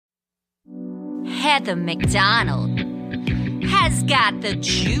Heather McDonald has got the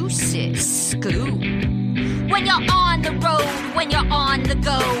juiciest scoop. When you're on the road, when you're on the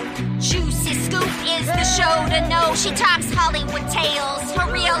go, Juicy Scoop is the show to know. She talks Hollywood tales,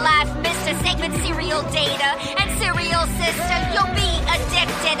 her real life Mr. Segment serial data and serial sister. You'll be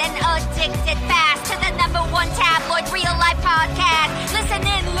addicted and addicted fast to the #1 tabloid real life podcast. Listen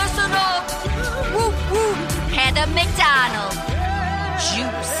in, listen up. Whoop, whoop. Heather McDonald,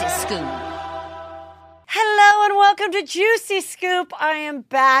 Juicy Scoop. Hello and welcome to Juicy Scoop. I am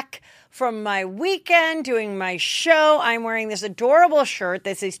back from my weekend doing my show. I'm wearing this adorable shirt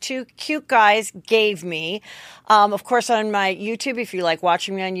that these two cute guys gave me. Of course, on my YouTube, if you like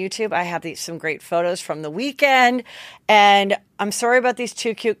watching me on YouTube, I have some great photos from the weekend. And I'm sorry about these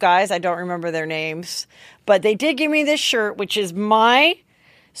two cute guys. I don't remember their names. But they did give me this shirt, which is my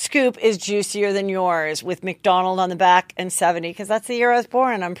scoop is juicier than yours, with McDonald on the back and 70, because that's the year I was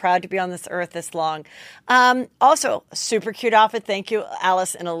born, and I'm proud to be on this earth this long. Also, super cute outfit. Thank you,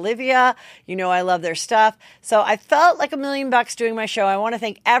 Alice and Olivia. You know I love their stuff. So I felt like $1,000,000 doing my show. I want to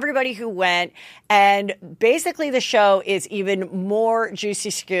thank everybody who went, and basically the show is even more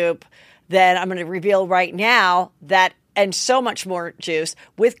juicy scoop than I'm going to reveal right now, that and so much more juice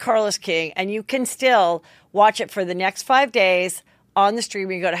with Carlos King, and you can still watch it for the next 5 days on the stream.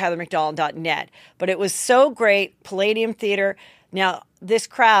 You go to heathermcdonald.net. But it was so great. Palladium Theater. Now, this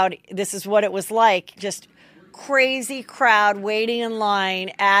crowd, this is what it was like. Just crazy crowd waiting in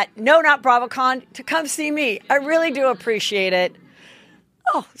line not BravoCon, to come see me. I really do appreciate it.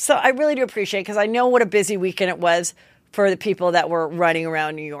 So I really do appreciate it, because I know what a busy weekend it was for the people that were running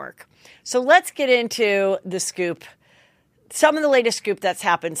around New York. So let's get into the scoop. Some of the latest scoop that's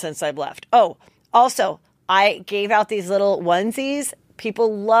happened since I've left. Also, I gave out these little onesies.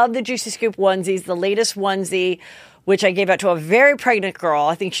 People love the Juicy Scoop onesies. The latest onesie, which I gave out to a very pregnant girl.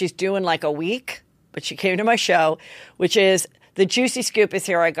 I think she's due in like a week, but she came to my show, which is the Juicy Scoop is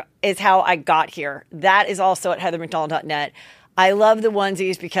how I got here. That is also at heathermcdonald.net. I love the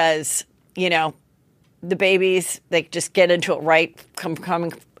onesies because, the babies, they just get into it right,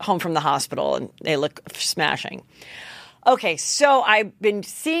 coming home from the hospital, and they look smashing. Okay, so I've been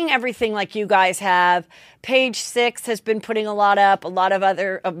seeing everything like you guys have. Page 6 has been putting a lot up. A lot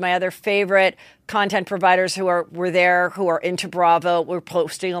of my other favorite content providers were there, who are into Bravo, were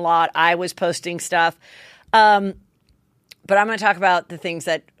posting a lot. I was posting stuff. But I'm going to talk about the things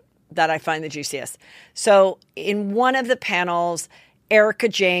that I find the juiciest. So in one of the panels, Erica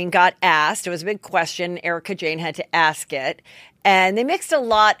Jane got asked. It was a big question. Erica Jane had to ask it. And they mixed a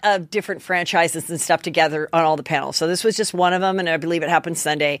lot of different franchises and stuff together on all the panels. So this was just one of them, and I believe it happened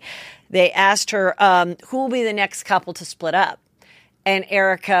Sunday. They asked her, who will be the next couple to split up? And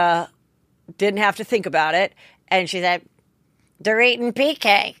Erica didn't have to think about it. And she said, Dorit and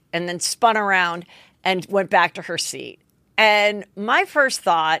PK, and then spun around and went back to her seat. And my first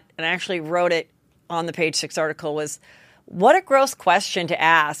thought, and I actually wrote it on the Page 6 article, was, what a gross question to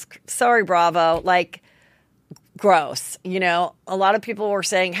ask. Sorry, Bravo. Gross. A lot of people were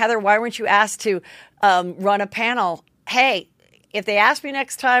saying, Heather, why weren't you asked to run a panel? Hey, if they ask me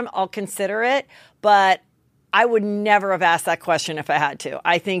next time, I'll consider it. But I would never have asked that question if I had to.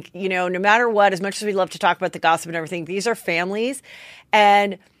 I think, no matter what, as much as we love to talk about the gossip and everything, these are families.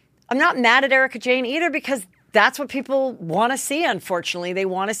 And I'm not mad at Erica Jane either, because that's what people want to see, unfortunately. They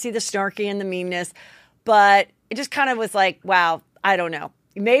want to see the snarky and the meanness. But it just kind of was like, wow, I don't know.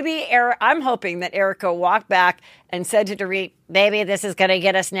 Maybe I'm hoping that Erica walked back and said to Dorit, baby, this is going to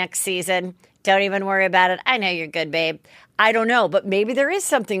get us next season. Don't even worry about it. I know you're good, babe. I don't know, but maybe there is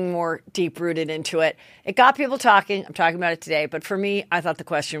something more deep-rooted into it. It got people talking. I'm talking about it today. But for me, I thought the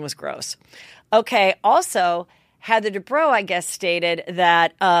question was gross. Okay, also, Heather Dubrow, I guess, stated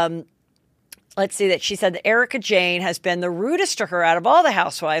that, that she said that Erica Jane has been the rudest to her out of all the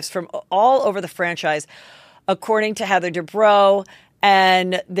housewives from all over the franchise, according to Heather Dubrow.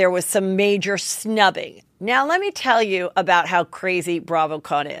 And there was some major snubbing. Now, let me tell you about how crazy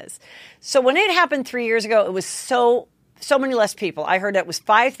BravoCon is. So when it happened 3 years ago, it was so many less people. I heard it was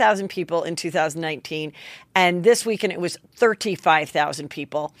 5,000 people in 2019. And this weekend, it was 35,000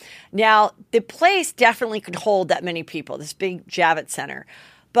 people. Now, the place definitely could hold that many people, this big Javits Center.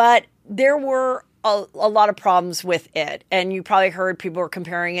 But there were a lot of problems with it. And you probably heard people were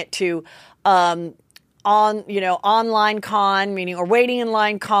comparing it to online con, meaning, or waiting in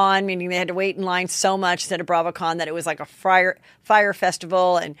line con, meaning they had to wait in line so much instead of BravoCon that it was like a fire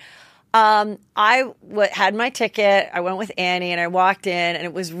festival. And I had my ticket. I went with Annie and I walked in, and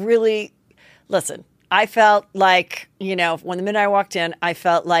it was really, listen, I felt like, when the minute I walked in, I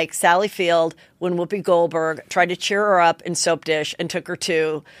felt like Sally Field when Whoopi Goldberg tried to cheer her up in Soap Dish and took her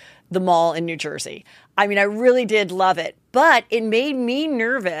to the mall in New Jersey. I mean, I really did love it, but it made me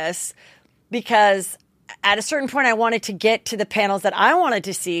nervous because at a certain point I wanted to get to the panels that I wanted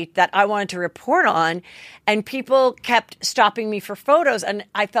to see, that I wanted to report on, and people kept stopping me for photos, and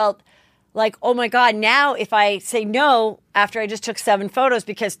I felt like, oh my God, now if I say no after I just took 7 photos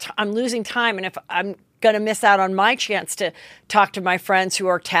because I'm losing time, and if I'm going to miss out on my chance to talk to my friends who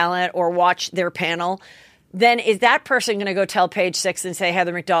are talent or watch their panel, then is that person going to go tell Page Six and say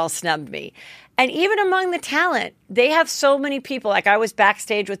Heather McDowell snubbed me? And even among the talent, they have so many people. Like I was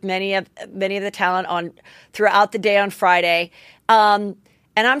backstage with many of the talent throughout the day on Friday. And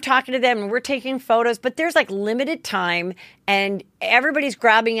I'm talking to them and we're taking photos, but there's like limited time and everybody's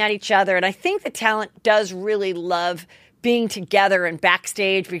grabbing at each other. And I think the talent does really love being together and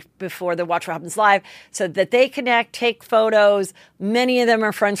backstage before the Watch What Happens Live so that they connect, take photos. Many of them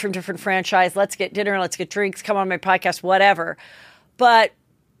are friends from different franchise. Let's get dinner, let's get drinks, come on my podcast, whatever. But,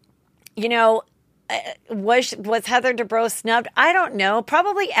 was Heather Dubrow snubbed? I don't know.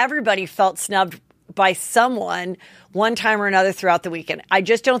 Probably everybody felt snubbed by someone one time or another throughout the weekend. I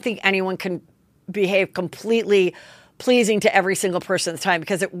just don't think anyone can behave completely pleasing to every single person at the time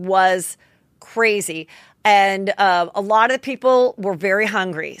because it was crazy. And a lot of people were very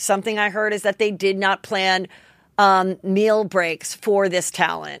hungry. Something I heard is that they did not plan meal breaks for this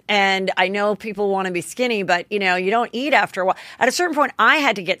talent. And I know people want to be skinny, but, you don't eat after a while. At a certain point, I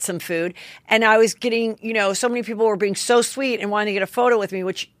had to get some food. And I was getting, so many people were being so sweet and wanting to get a photo with me,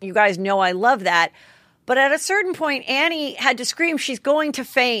 which you guys know I love that. But at a certain point, Annie had to scream, she's going to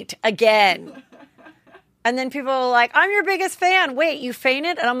faint again. And then people are like, I'm your biggest fan. Wait, you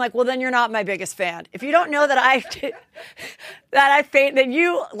fainted? And I'm like, well, then you're not my biggest fan. If you don't know that I faint, then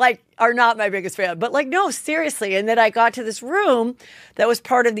you are not my biggest fan. But no, seriously. And then I got to this room that was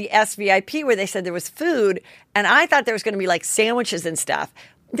part of the SVIP where they said there was food. And I thought there was going to be sandwiches and stuff.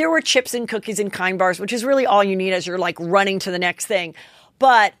 There were chips and cookies and Kind bars, which is really all you need as you're running to the next thing.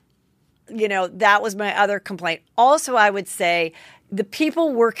 But, that was my other complaint. Also, I would say the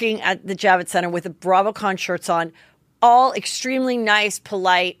people working at the Javits Center with the BravoCon shirts on, all extremely nice,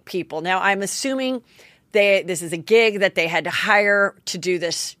 polite people. Now, I'm assuming this is a gig that they had to hire to do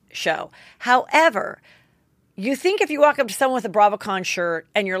this show. However, you think if you walk up to someone with a BravoCon shirt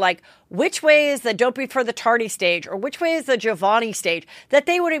and you're like, which way is the Don't Be for the Tardy stage or which way is the Giovanni stage, that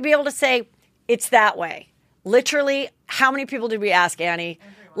they would be able to say, it's that way. Literally, how many people did we ask, Annie?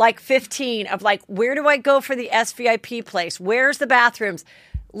 15 of where do I go for the SVIP place? Where's the bathrooms?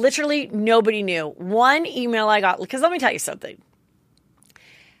 Literally nobody knew. One email I got, because let me tell you something.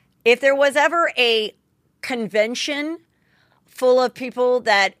 If there was ever a convention full of people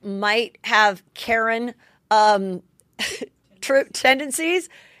that might have Karen tendencies,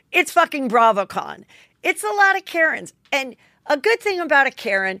 it's fucking BravoCon. It's a lot of Karens. And a good thing about a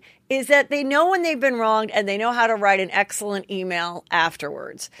Karen is that they know when they've been wronged and they know how to write an excellent email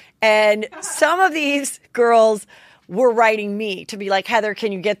afterwards. And some of these girls were writing me to be like, Heather,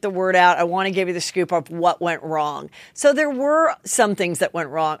 can you get the word out? I want to give you the scoop of what went wrong. So there were some things that went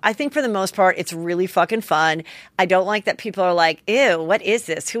wrong. I think for the most part, it's really fucking fun. I don't like that people are like, ew, what is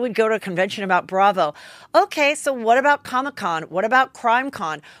this? Who would go to a convention about Bravo? Okay, so what about Comic-Con? What about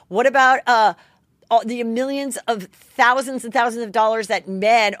CrimeCon? What about the millions of thousands and thousands of dollars that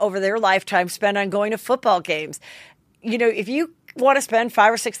men over their lifetime spend on going to football games? If you want to spend $5,000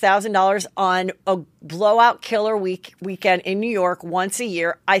 or $6,000 on a blowout killer weekend in New York once a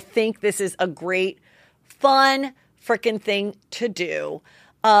year, I think this is a great, fun freaking thing to do.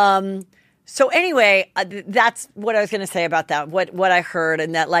 So anyway, that's what I was going to say about that, what I heard,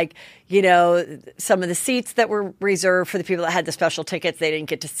 and that some of the seats that were reserved for the people that had the special tickets, they didn't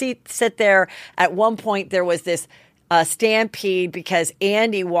get to sit there. At one point, there was this stampede because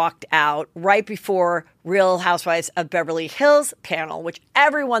Andy walked out right before Real Housewives of Beverly Hills panel, which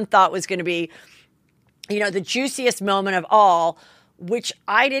everyone thought was going to be, the juiciest moment of all, which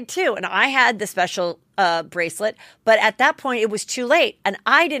I did too. And I had the special bracelet, but at that point it was too late and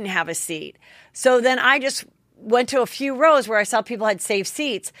I didn't have a seat. So then I just went to a few rows where I saw people had saved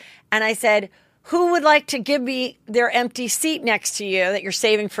seats. And I said, who would like to give me their empty seat next to you that you're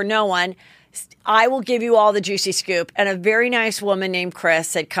saving for no one? I will give you all the juicy scoop. And a very nice woman named Chris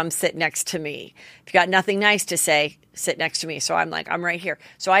said, come sit next to me. If you got nothing nice to say, sit next to me. So I'm like, I'm right here.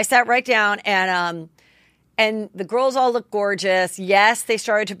 So I sat right down and And the girls all look gorgeous. Yes, they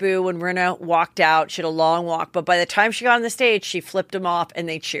started to boo when Rinna walked out. She had a long walk, but by the time she got on the stage, she flipped them off and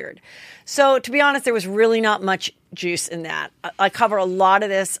they cheered. So to be honest, there was really not much juice in that. I cover a lot of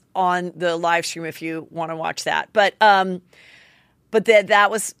this on the live stream if you want to watch that. But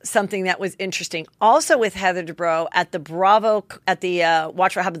that was something that was interesting. Also with Heather Dubrow at the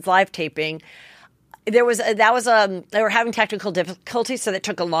Watch What Happens live taping, they were having technical difficulties, so that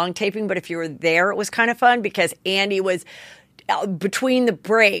took a long taping. But if you were there, it was kind of fun because Andy was between the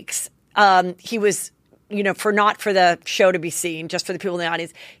breaks. He was, for the show to be seen, just for the people in the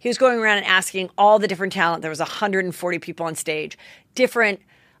audience. He was going around and asking all the different talent. There was 140 people on stage, different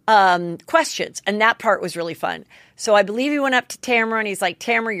questions, and that part was really fun. So I believe he went up to Tamara and he's like,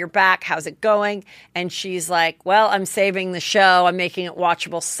 Tamara, you're back. How's it going? And she's like, well, I'm saving the show. I'm making it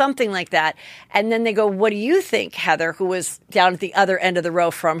watchable, something like that. And then they go, what do you think, Heather, who was down at the other end of the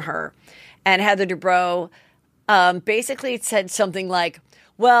row from her? And Heather Dubrow basically said something like,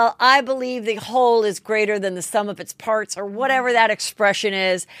 well, I believe the whole is greater than the sum of its parts, or whatever that expression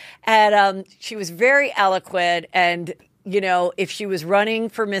is. And she was very eloquent. And if she was running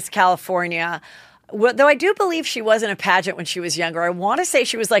for Miss California, though I do believe she was in a pageant when she was younger. I want to say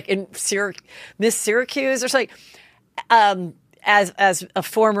she was like in Miss Syracuse or something. As a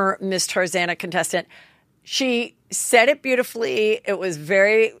former Miss Tarzana contestant, she said it beautifully. It was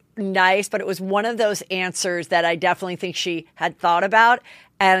very nice, but it was one of those answers that I definitely think she had thought about,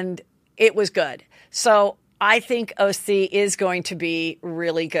 and it was good. So I think OC is going to be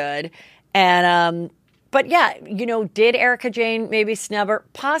really good. And but yeah, did Erica Jane maybe snub her?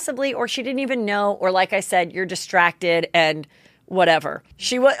 Possibly, or she didn't even know, or like I said, you're distracted and whatever.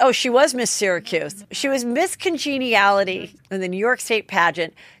 She was Miss Syracuse. She was Miss Congeniality in the New York State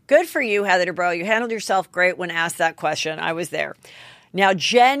pageant. Good for you, Heather Dubrow. You handled yourself great when asked that question. I was there. Now,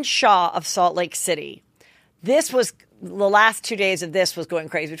 Jen Shah of Salt Lake City. The last 2 days of this was going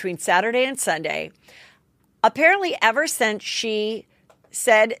crazy between Saturday and Sunday. Apparently, ever since she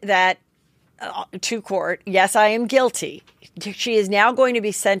said that to court, yes, I am guilty. She is now going to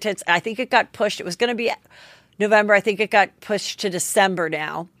be sentenced. I think it got pushed. It was going to be November. I think it got pushed to December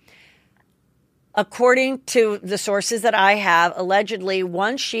now. According to the sources that I have, allegedly,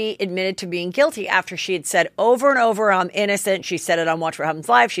 once she admitted to being guilty after she had said over and over, I'm innocent. She said it on Watch What Happens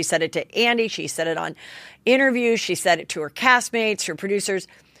Live. She said it to Andy. She said it on interviews. She said it to her castmates, her producers.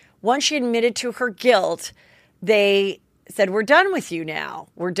 Once she admitted to her guilt, they said, we're done with you now.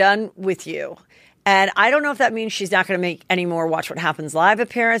 We're done with you. And I don't know if that means she's not going to make any more Watch What Happens Live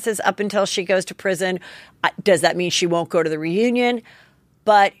appearances up until she goes to prison. Does that mean she won't go to the reunion?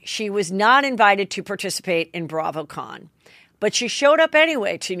 But she was not invited to participate in BravoCon. But she showed up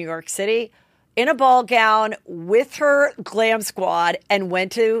anyway to New York City in a ball gown with her glam squad and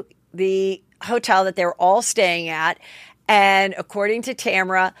went to the hotel that they were all staying at. And according to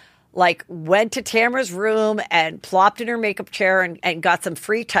Tamara, went to Tamara's room and plopped in her makeup chair and got some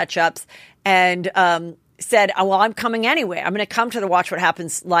free touch-ups and said, well, I'm coming anyway. I'm going to come to the Watch What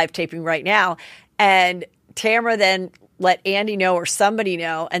Happens live taping right now. And Tamara then let Andy know or somebody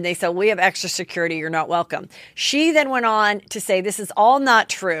know, and they said, we have extra security. You're not welcome. She then went on to say, this is all not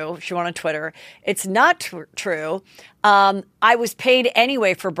true. She went on Twitter. It's not true. I was paid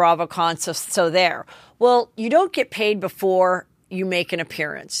anyway for BravoCon, so there. Well, you don't get paid before you make an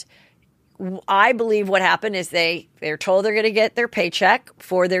appearance. I believe what happened is they're told they're going to get their paycheck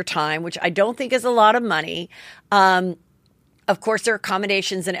for their time, which I don't think is a lot of money. Of course, their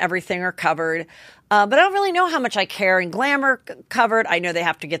accommodations and everything are covered. But I don't really know how much I care and glamour covered. I know they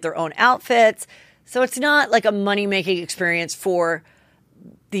have to get their own outfits. So it's not like a money-making experience for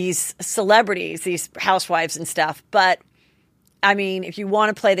these celebrities, these housewives and stuff. But, I mean, if you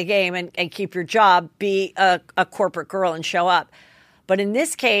want to play the game and keep your job, be a corporate girl and show up. But in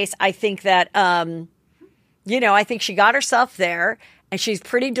this case, I think that, I think she got herself there and she's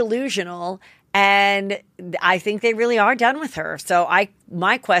pretty delusional. And I think they really are done with her. So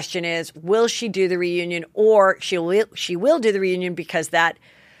my question is, will she do the reunion, or she will do the reunion because that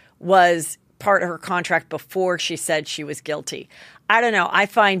was part of her contract before she said she was guilty? I don't know. I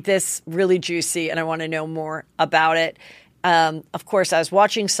find this really juicy and I want to know more about it. Of course, I was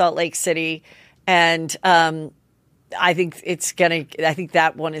watching Salt Lake City and I think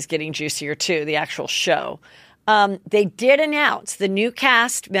that one is getting juicier too, the actual show. They did announce the new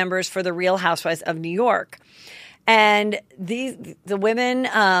cast members for The Real Housewives of New York. And the women,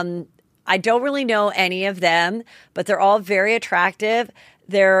 I don't really know any of them, but they're all very attractive.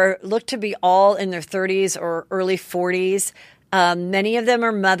 They look to be all in their 30s or early 40s. Many of them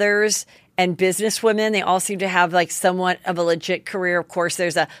are mothers and business women. They all seem to have like somewhat of a legit career. Of course,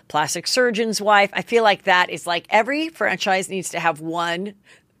 there's a plastic surgeon's wife. I feel like that is like every franchise needs to have one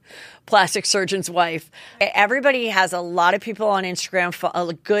plastic surgeon's wife. Everybody has a lot of people on Instagram,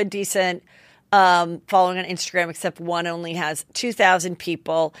 a good, decent following on Instagram, except one only has 2,000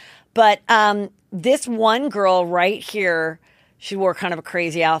 people. But this one girl right here, she wore kind of a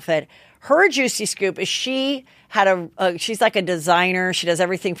crazy outfit. Her juicy scoop is she had she's like a designer. She does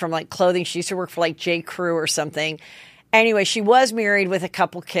everything from like clothing. She used to work for like J. Crew or something. Anyway, she was married with a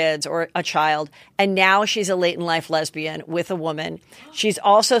couple kids or a child, and now she's a late in life lesbian with a woman. She's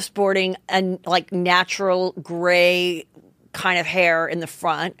also sporting a like natural gray kind of hair in the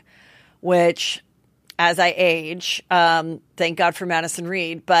front, which as I age, thank God for Madison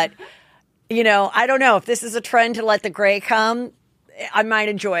Reed. But, you know, I don't know if this is a trend to let the gray come. I might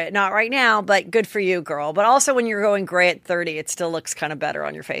enjoy it. Not right now, but good for you, girl. But also when you're going gray at 30, it still looks kind of better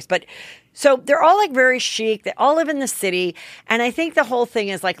on your face. But so they're all like very chic. They all live in the city. And I think the whole thing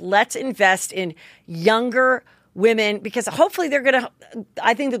is like, let's invest in younger women because hopefully they're going to,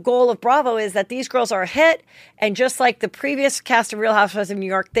 I think the goal of Bravo is that these girls are a hit. And just like the previous cast of Real Housewives of New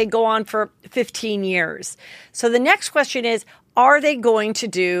York, they go on for 15 years. So the next question is, are they going to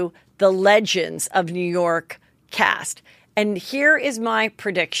do the Legends of New York cast? And here is my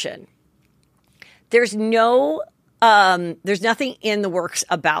prediction. There's nothing in the works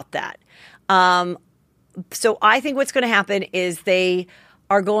about that. So I think what's going to happen is they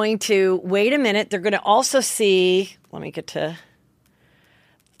are going to wait a minute. They're going to also see, they're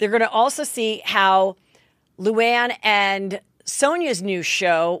going to also see how Luann and Sonja's new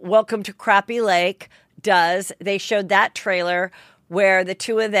show, Welcome to Crappy Lake, does. They showed that trailer where the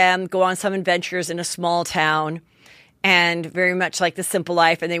two of them go on some adventures in a small town. And very much like The Simple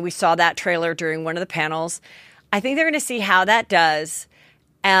Life. And then we saw that trailer during one of the panels. I think they're going to see how that does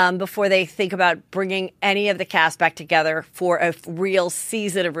before they think about bringing any of the cast back together for a real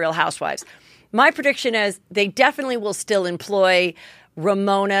season of Real Housewives. My prediction is they definitely will still employ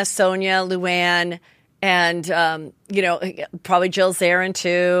Ramona, Sonja, Luann, and, probably Jill Zarin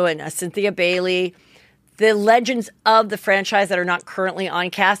too, and Cynthia Bailey. The legends of the franchise that are not currently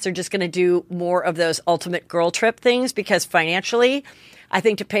on cast are just going to do more of those ultimate girl trip things because financially, I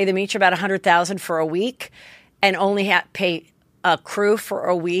think to pay them each about $100,000 for a week and only pay a crew for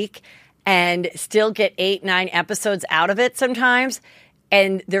a week and still get 8-9 episodes out of it sometimes.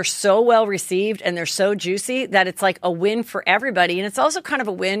 And they're so well received and they're so juicy that it's like a win for everybody. And it's also kind of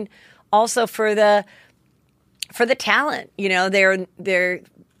a win also for the talent. You know,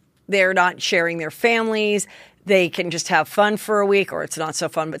 they're not sharing their families. They can just have fun for a week, or it's not so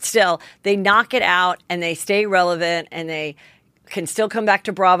fun, but still, they knock it out and they stay relevant and they can still come back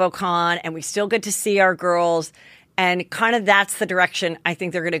to BravoCon and we still get to see our girls. And kind of that's the direction I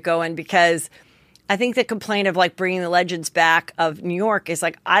think they're going to go in because I think the complaint of like bringing the legends back of New York is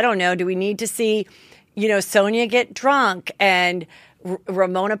like, I don't know, do we need to see, Sonja get drunk and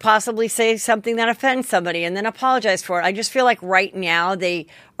Ramona possibly say something that offends somebody and then apologize for it? I just feel like right now they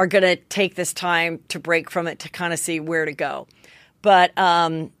are going to take this time to break from it to kind of see where to go. But,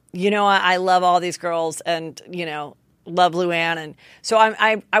 I love all these girls and, love Luann. And so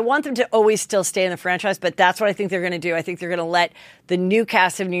I want them to always still stay in the franchise, but that's what I think they're going to do. I think they're going to let the new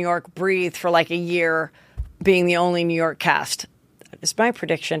cast of New York breathe for like a year being the only New York cast. That is my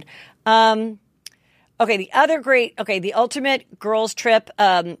prediction. Okay, the Ultimate Girls Trip,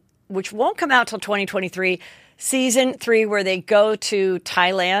 which won't come out till 2023, season 3, where they go to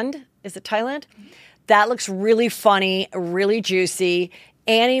Thailand. Is it Thailand? That looks really funny, really juicy.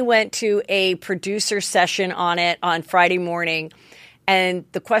 Annie went to a producer session on it on Friday morning, and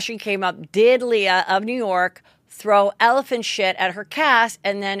the question came up, did Leah of New York throw elephant shit at her cast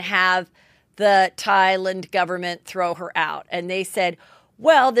and then have the Thailand government throw her out? And they said,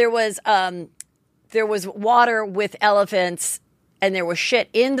 well, there was water with elephants and there was shit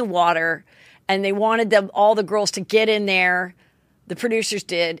in the water and they wanted all the girls to get in there. The producers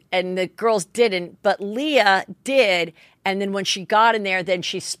did and the girls didn't, but Leah did. And then when she got in there, then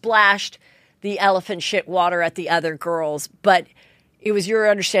she splashed the elephant shit water at the other girls. But it was your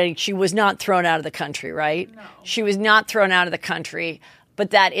understanding she was not thrown out of the country, right? No. She was not thrown out of the country,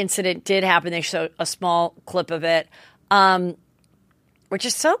 but that incident did happen. They showed a small clip of it. Which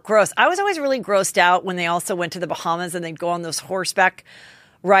is so gross. I was always really grossed out when they also went to the Bahamas and they'd go on those horseback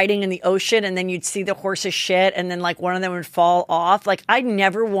riding in the ocean and then you'd see the horses shit and then like one of them would fall off. Like I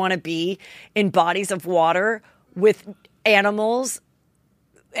never want to be in bodies of water with animals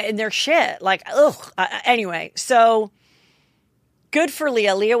and their shit. Like, ugh. Anyway, so good for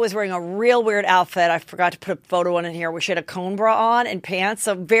Leah. Leah was wearing a real weird outfit. I forgot to put a photo on in here where she had a cone bra on and pants.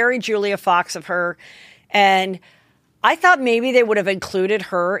 So very Julia Fox of her. And I thought maybe they would have included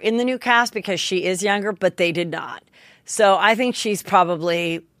her in the new cast because she is younger, but they did not. So I think she's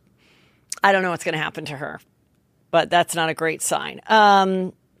probably, I don't know what's going to happen to her, but that's not a great sign.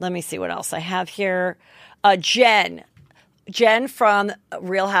 Let me see what else I have here. Jen from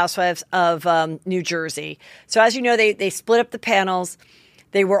Real Housewives of New Jersey. So as you know, they split up the panels.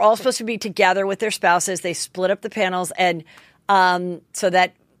 They were all supposed to be together with their spouses. They split up the panels, and so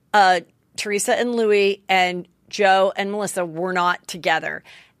that Teresa and Louis and Joe and Melissa were not together.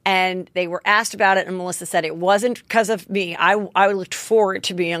 And they were asked about it, and Melissa said it wasn't because of me. I looked forward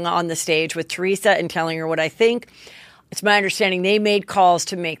to being on the stage with Teresa and telling her what I think. It's my understanding they made calls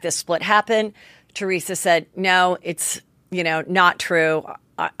to make this split happen. Teresa said, no, it's, not true.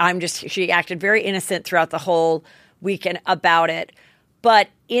 She acted very innocent throughout the whole weekend about it. But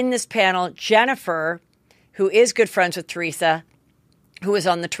in this panel, Jennifer, who is good friends with Teresa, who was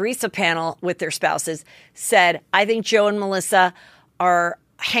on the Teresa panel with their spouses, said, I think Joe and Melissa are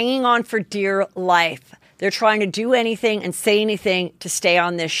hanging on for dear life. They're trying to do anything and say anything to stay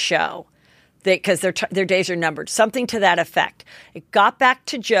on this show because their days are numbered. Something to that effect. It got back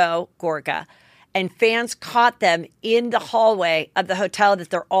to Joe Gorga, and fans caught them in the hallway of the hotel that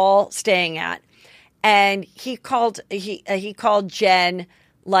they're all staying at. And he called Jen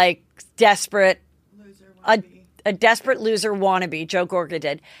like desperate, a desperate loser wannabe, Joe Gorga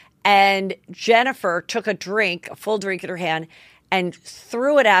did. And Jennifer took a full drink in her hand, and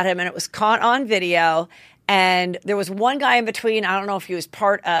threw it at him, and it was caught on video. And there was one guy in between. I don't know if he was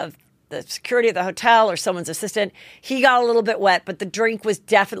part of the security of the hotel or someone's assistant. He got a little bit wet, but the drink was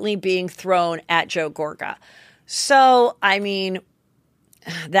definitely being thrown at Joe Gorga. So, I mean,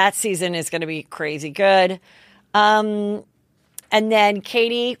 that season is going to be crazy good. And then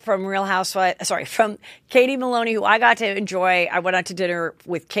Katie from from Katie Maloney, who I got to enjoy. I went out to dinner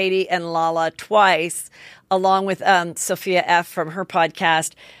with Katie and Lala twice, along with Sophia F. from her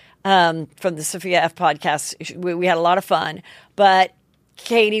podcast, from the Sophia F. podcast. We had a lot of fun. But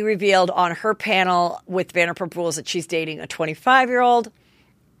Katie revealed on her panel with Vanderpump Rules that she's dating a 25-year-old.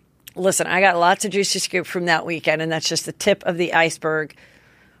 Listen, I got lots of juicy scoop from that weekend, and that's just the tip of the iceberg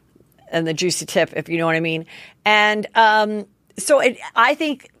and the juicy tip, if you know what I mean. And I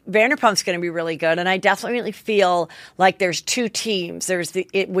think Vanderpump's going to be really good, and I definitely feel like there's two teams. There's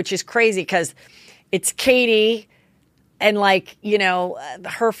which is crazy because it's Katie and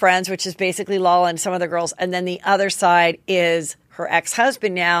her friends, which is basically Lala and some other girls, and then the other side is her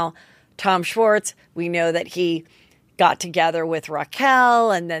ex-husband now, Tom Schwartz. We know that he got together with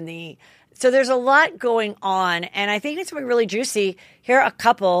Raquel, and then so there's a lot going on, and I think it's going to be really juicy. Here are a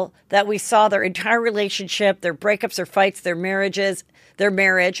couple that we saw their entire relationship, their breakups, their fights, their marriage,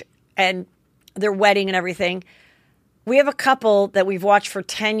 and their wedding and everything. We have a couple that we've watched for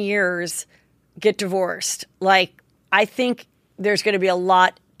 10 years get divorced. I think there's going to be a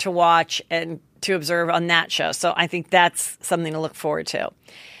lot to watch and to observe on that show. So I think that's something to look forward to.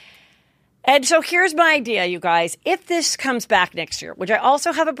 And so here's my idea, you guys. If this comes back next year, which I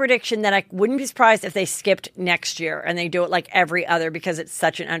also have a prediction that I wouldn't be surprised if they skipped next year and they do it like every other because it's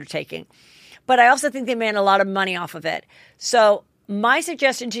such an undertaking. But I also think they made a lot of money off of it. So my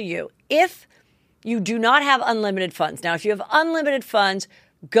suggestion to you, if you do not have unlimited funds, now if you have unlimited funds,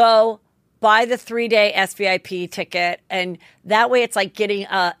 go buy the 3-day SVIP ticket. And that way it's like getting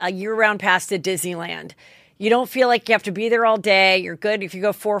a year-round pass to Disneyland. You don't feel like you have to be there all day. You're good. If you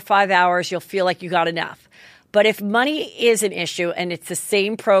go 4 or 5 hours, you'll feel like you got enough. But if money is an issue and it's the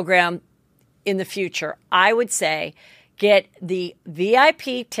same program in the future, I would say get the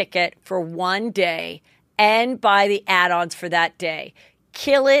VIP ticket for 1 day and buy the add-ons for that day.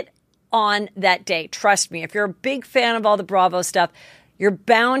 Kill it on that day. Trust me. If you're a big fan of all the Bravo stuff, you're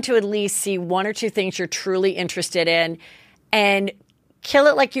bound to at least see 1 or 2 things you're truly interested in, and kill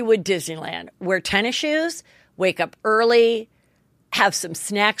it like you would Disneyland. Wear tennis shoes, wake up early, have some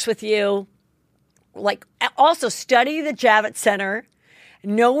snacks with you. Also study the Javits Center.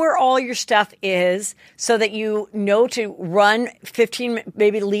 Know where all your stuff is so that you know to run 15,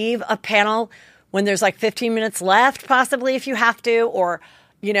 maybe leave a panel when there's 15 minutes left, possibly if you have to, or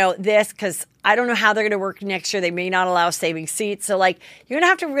because I don't know how they're going to work next year. They may not allow saving seats. So you're going to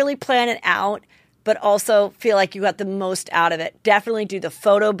have to really plan it out, but also feel like you got the most out of it. Definitely do the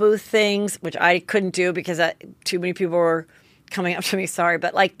photo booth things, which I couldn't do because too many people were coming up to me. Sorry.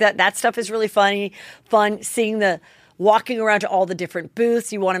 But that stuff is really fun seeing walking around to all the different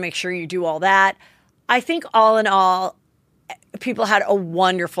booths. You want to make sure you do all that. I think all in all, people had a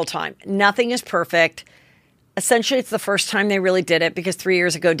wonderful time. Nothing is perfect. essentially it's the first time they really did it because 3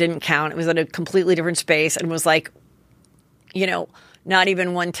 years ago didn't count. It was in a completely different space and was like, not even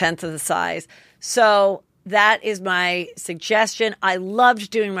 1/10 of the size. So that is my suggestion. I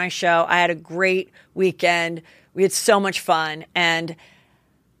loved doing my show. I had a great weekend. We had so much fun. And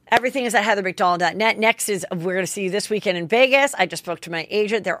everything is at heathermcdonald.net. Next is we're going to see you this weekend in Vegas. I just spoke to my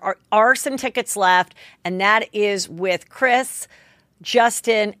agent. There are some tickets left, and that is with Chris,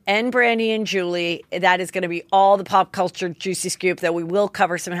 Justin, and Brandy and Julie. That is going to be all the pop culture juicy scoop, though we will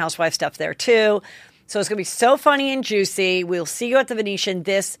cover some housewife stuff there too. So it's going to be so funny and juicy. We'll see you at the Venetian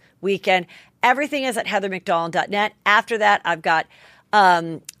this weekend. Everything is at heathermcdonald.net. After that, I've got,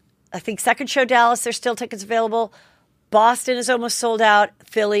 I think, second show Dallas. There's still tickets available. Boston is almost sold out.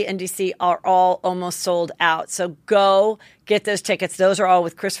 Philly and DC are all almost sold out. So go get those tickets. Those are all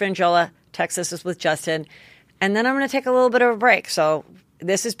with Chris Frangiola. Texas is with Justin. And then I'm going to take a little bit of a break. So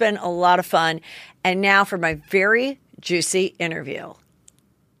this has been a lot of fun. And now for my very juicy interview.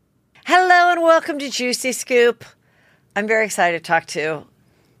 Hello and welcome to Juicy Scoop. I'm very excited to talk to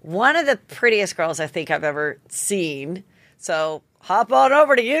one of the prettiest girls I think I've ever seen. So hop on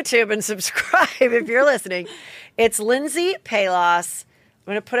over to YouTube and subscribe if you're listening. It's Lindsey Pelas.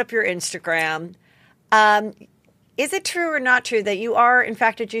 I'm going to put up your Instagram. Is it true or not true that you are, in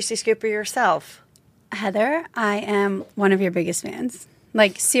fact, a Juicy Scooper yourself? Heather, I am one of your biggest fans.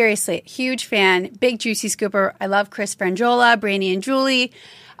 Like, seriously, huge fan, big Juicy Scooper. I love Chris Frangiola, Brandy and Julie,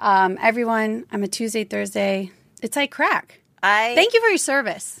 everyone. I'm a Tuesday, Thursday. It's like crack. Thank you for your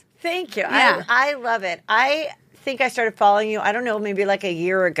service. Thank you. Yeah. I love it. I think I started following you, I don't know, maybe like a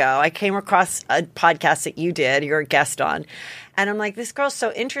year ago. I came across a podcast that you did, you're a guest on. And I'm like, this girl's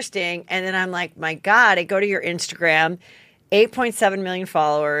so interesting. And then I'm like, my God, I go to your Instagram, 8.7 million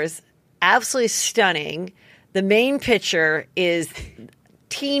followers, absolutely stunning. The main picture is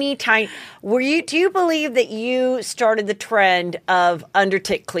teeny tiny. Do you believe that you started the trend of under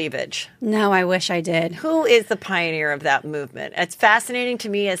tit cleavage? No, I wish I did. Who is the pioneer of that movement? It's fascinating to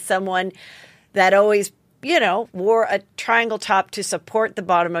me as someone that always, wore a triangle top to support the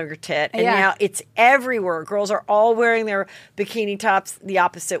bottom of your tit. And now it's everywhere. Girls are all wearing their bikini tops the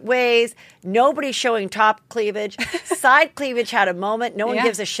opposite ways. Nobody's showing top cleavage. Side cleavage had a moment. No one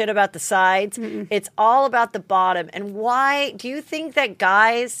gives a shit about the sides. Mm-mm. It's all about the bottom. And why do you think that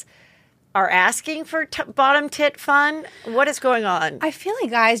guys are asking for bottom tit fun? What is going on? I feel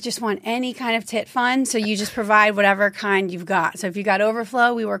like guys just want any kind of tit fun, so you just provide whatever kind you've got. So if you got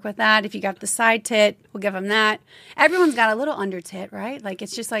overflow, we work with that. If you got the side tit, we'll give them that. Everyone's got a little under tit, right? Like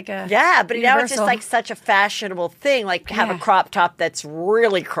it's just like a but now it's just like such a fashionable thing. Like have a crop top that's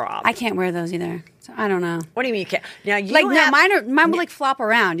really cropped. I can't wear those either. So I don't know. What do you mean you can't? Now you like mine will like flop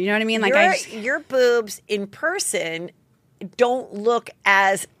around. You know what I mean? Like your boobs in person don't look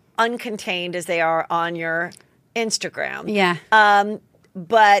as uncontained as they are on your Instagram. Yeah.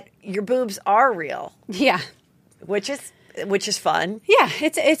 But your boobs are real. Yeah. Which is fun. Yeah,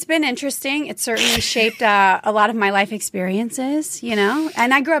 it's been interesting. It's certainly shaped a lot of my life experiences,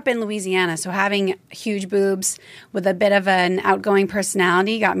 And I grew up in Louisiana, so having huge boobs with a bit of an outgoing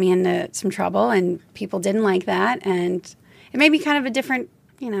personality got me into some trouble, and people didn't like that, and it made me kind of a different,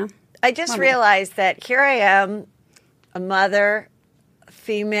 I just realized that here I am, a mother,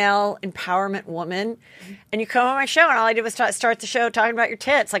 female empowerment woman, and you come on my show and all I did was start the show talking about your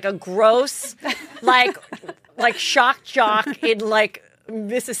tits, like a gross like shock jock in like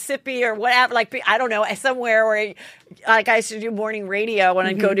Mississippi or whatever, like I don't know, somewhere where like I used to do morning radio when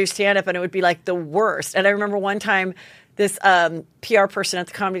I'd go do stand-up, and it would be like the worst. And I remember one time this PR person at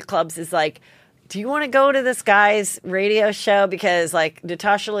the comedy clubs is like, do you want to go to this guy's radio show? Because like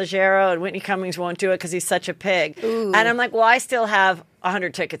Natasha Leggero and Whitney Cummings won't do it because he's such a pig. Ooh. And I'm like, well, I still have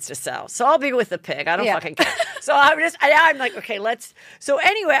 100 tickets to sell. So I'll be with the pig. I don't fucking care. So I'm like, okay, let's. So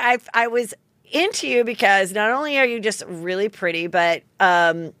anyway, I was into you because not only are you just really pretty, but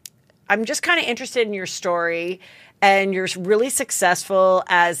I'm just kind of interested in your story. And you're really successful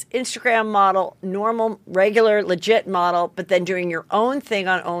as Instagram model, normal, regular, legit model, but then doing your own thing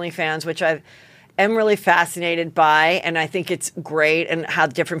on OnlyFans, which I'm really fascinated by, and I think it's great, and how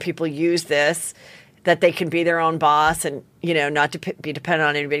different people use this, that they can be their own boss and, not to be dependent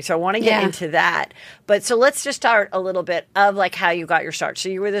on anybody. So I want to get into that. But so let's just start a little bit of like how you got your start. So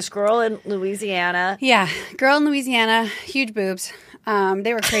you were this girl in Louisiana. Yeah, girl in Louisiana, huge boobs.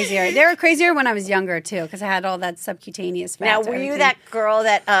 They were crazier. They were crazier when I was younger too, because I had all that subcutaneous fat. Now, were you that girl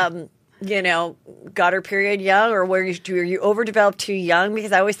that got her period young, or were you overdeveloped too young?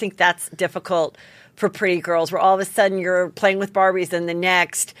 Because I always think that's difficult for pretty girls, where all of a sudden you're playing with Barbies, and the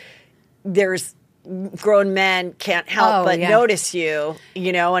next there's grown men can't help but notice you,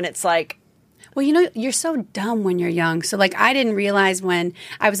 and it's like. Well, you're so dumb when you're young. So, like, I didn't realize when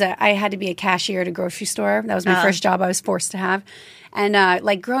I had to be a cashier at a grocery store. That was my first job I was forced to have. And,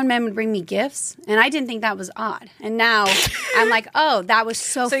 like, grown men would bring me gifts, and I didn't think that was odd. And now I'm like, oh, that was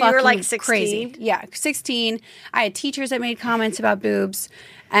so fucking you were, like, 16? crazy. Yeah, 16. I had teachers that made comments about boobs.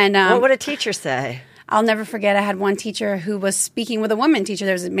 And what would a teacher say? I'll never forget, I had one teacher who was speaking with a woman teacher.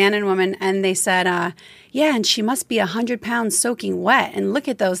 There was a man and a woman, and they said, yeah, and she must be 100 pounds soaking wet, and look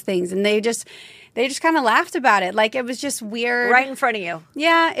at those things. And they just kind of laughed about it. Like, it was just weird. Right in front of you.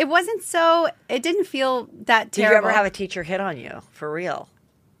 Yeah, it didn't feel that terrible. Did you ever have a teacher hit on you, for real?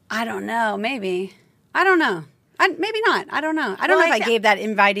 I don't know, maybe. I don't know. Maybe not. I don't know. I don't know if I gave that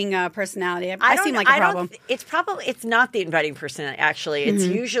inviting personality. I seem like a problem. It's not the inviting personality, actually. It's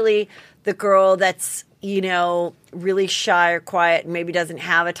usually the girl that's, really shy or quiet and maybe doesn't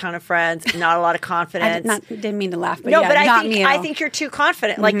have a ton of friends, not a lot of confidence. Didn't mean to laugh, but no, yeah, but I think you're too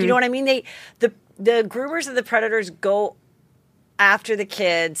confident. Like, you know what I mean? The groomers and the predators go after the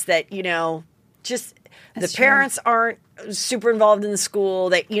kids that, just That's the parents aren't super involved in the school,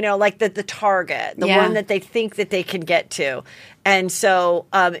 that, like the target, the one that they think that they can get to. And so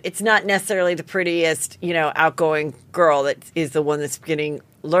it's not necessarily the prettiest, outgoing girl that is the one that's getting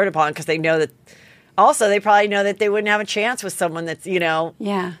lured upon, because they know that. Also, they probably know that they wouldn't have a chance with someone that's,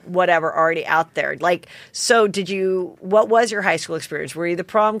 whatever, already out there. Like, so what was your high school experience? Were you the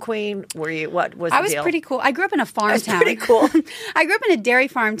prom queen? What was the deal? I was pretty cool. I grew up in a farm town. Pretty cool. I grew up in a dairy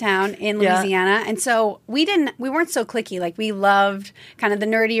farm town in Louisiana. And so we weren't so cliquey. Like, we loved kind of the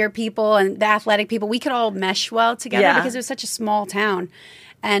nerdier people and the athletic people. We could all mesh well together because it was such a small town.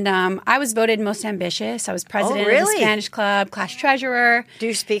 And I was voted most ambitious. I was president of the Spanish club, class treasurer. Do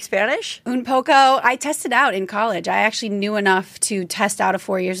you speak Spanish? Un poco. I tested out in college. I actually knew enough to test out of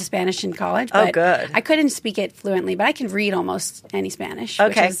 4 years of Spanish in college. But good. I couldn't speak it fluently, but I can read almost any Spanish.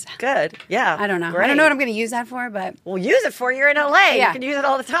 Okay, which is, good. Yeah. I don't know. Great. I don't know what I'm going to use that for, but... Well, use it for. You're in LA. Yeah. You can use it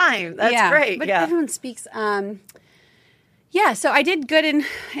all the time. That's great. But everyone speaks... so I did good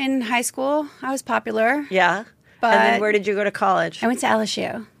in high school. I was popular. Yeah. But and then where did you go to college? I went to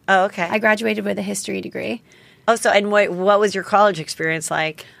LSU. Oh, okay. I graduated with a history degree. Oh, so and what was your college experience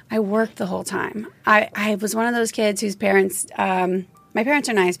like? I worked the whole time. I was one of those kids whose parents, my parents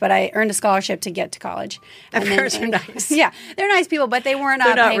are nice, but I earned a scholarship to get to college. And parents are nice. Yeah, they're nice people, but they weren't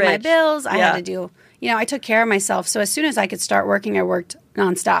paying my bills. I had to do, I took care of myself. So as soon as I could start working, I worked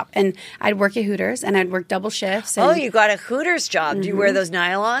nonstop. And I'd work at Hooters, and I'd work double shifts. And, you got a Hooters job. Do you wear those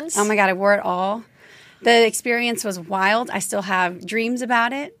nylons? Oh, my God, I wore it all. The experience was wild. I still have dreams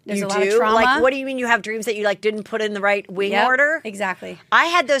about it. There's a lot of trauma. Like, what do you mean you have dreams that you didn't put in the right wing order? Exactly. I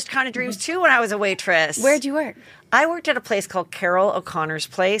had those kind of dreams too when I was a waitress. Where'd you work? I worked at a place called Carol O'Connor's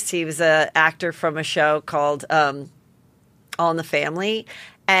Place. He was an actor from a show called All in the Family.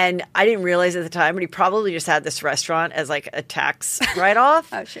 And I didn't realize at the time, but he probably just had this restaurant as like a tax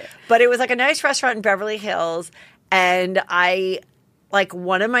write-off. Oh, shit. But it was like a nice restaurant in Beverly Hills. And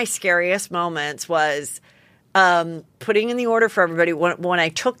one of my scariest moments was putting in the order for everybody when I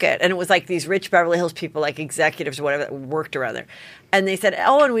took it. And it was like these rich Beverly Hills people, like executives or whatever, that worked around there. And they said,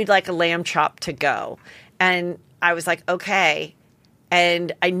 and we'd like a lamb chop to go. And I was like, okay.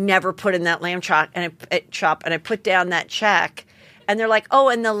 And I never put in that lamb chop, and I put down that check. And they're like,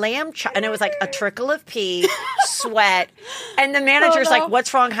 and the lamb chop. And it was like a trickle of pee, sweat. And the manager's like,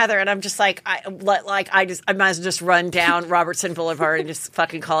 what's wrong, Heather? And I'm just like, I might as well just run down Robertson Boulevard and just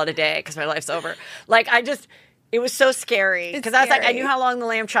fucking call it a day because my life's over. It was so scary because I was like, I knew how long the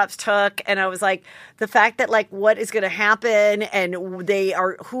lamb chops took. And I was like, the fact that what is going to happen, and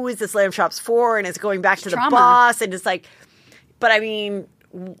who is this lamb chops for? And it's going back to the boss. And it's like, but I mean...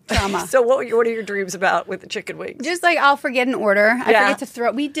 Trauma. So what are your dreams about with the chicken wings? Just I'll forget an order. I forget to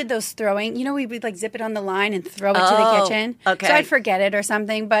throw. We did those throwing. We would zip it on the line and throw it to the kitchen. Okay. So I'd forget it or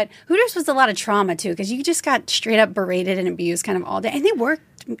something. But Hooters was a lot of trauma too, because you just got straight up berated and abused kind of all day. And they worked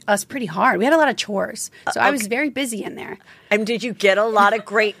us pretty hard. We had a lot of chores. So I was very busy in there. And did you get a lot of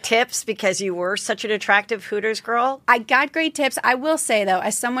great tips because you were such an attractive Hooters girl? I got great tips. I will say, though,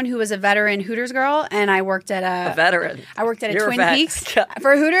 as someone who was a veteran Hooters girl, and I worked at a veteran. I worked at a Twin Peaks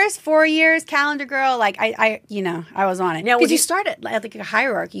for Hooters, 4 years, calendar girl. I was on it. Because you start at a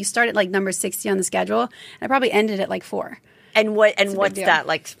hierarchy. You start at number 60 on the schedule, and I probably ended at 4. And what's that,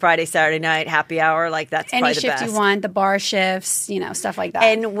 like Friday, Saturday night, happy hour? That's any probably the shift best. You want, the bar shifts, stuff like that.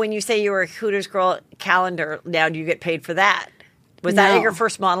 And when you say you were a Hooters girl calendar, now do you get paid for that? Was that No. your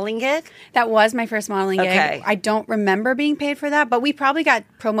first modeling gig? That was my first modeling Okay. gig. I don't remember being paid for that, but we probably got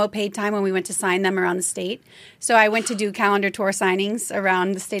promo paid time when we went to sign them around the state. So I went to do calendar tour signings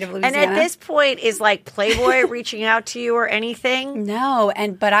around the state of Louisiana. And at this point, is like Playboy reaching out to you or anything? No,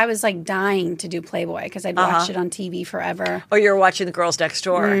 but I was like dying to do Playboy because I'd watched it on TV forever. Oh, you were watching The Girls Next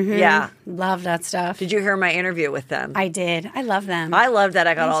Door. Yeah. Love that stuff. Did you hear my interview with them? I did. I love them. I loved that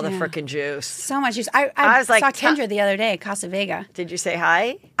I got Me all the too. frickin' juice. So much juice. I was like, saw Kendra the other day at Casa Vega. Did you say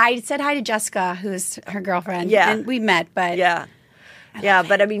hi? I said hi to Jessica, who's her girlfriend. Yeah. And we met, but Yeah. Yeah,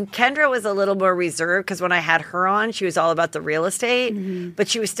 but I mean, Kendra was a little more reserved because when I had her on, she was all about the real estate, but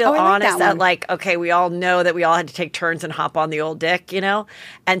she was still Oh, I like honest that that, one. like, okay, we all know that we all had to take turns and hop on the old dick, you know?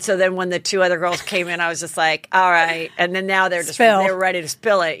 And so then when the two other girls came in, I was just like, all right. And then now they're just, Spill. they're ready to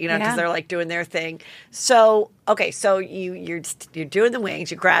spill it, you know, because Yeah. they're like doing their thing. So, okay, so you're doing the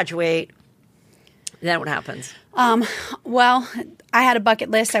wings, you graduate. Then what happens? well, I had a bucket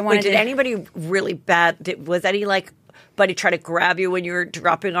list. I wanted Wait, did to. anybody really bad? Was any like buddy try to grab you when you were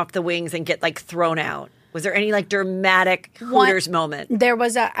dropping off the wings and get like thrown out? Was there any like dramatic Hooters moment? There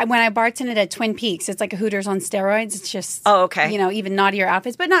was when I bartended at Twin Peaks. It's like a Hooters on steroids. It's just okay. You know, even naughtier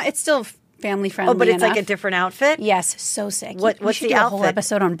outfits, but not. It's still family friendly. Oh, but it's enough. like a different outfit. Yes, so sick. What's we should the do a whole outfit?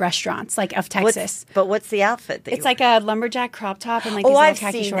 episode on restaurants, like of Texas. But what's the outfit? That It's like a lumberjack crop top and like oh, these little I've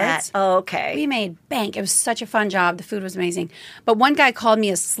khaki seen shorts. that. Oh, okay. We made bank. It was such a fun job. The food was amazing. But one guy called me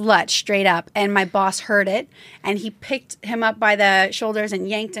a slut straight up, and my boss heard it, and he picked him up by the shoulders and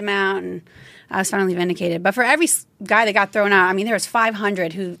yanked him out, and I was finally vindicated. But for every guy that got thrown out, I mean, there was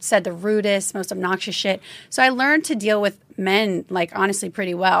 500 who said the rudest, most obnoxious shit. So I learned to deal with men, like, honestly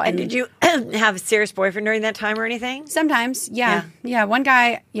pretty well. And did you have a serious boyfriend during that time or anything? Sometimes, yeah. One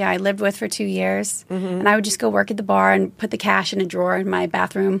guy, I lived with for 2 years, and I would just go work at the bar and put the cash in a drawer in my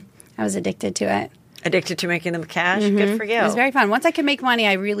bathroom. I was addicted to it. Addicted to making them cash? Good for you. It was very fun. Once I could make money,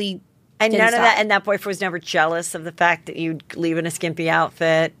 I really and didn't none of stop. that. And that boyfriend was never jealous of the fact that you'd leave in a skimpy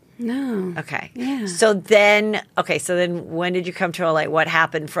outfit. No. Okay. Yeah. So then when did you come to LA? What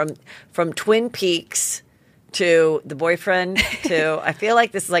happened from Twin Peaks to the boyfriend to I feel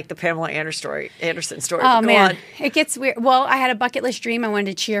like this is like the Pamela Anderson story. Oh, Go man. on. It gets weird. Well, I had a bucket list dream. I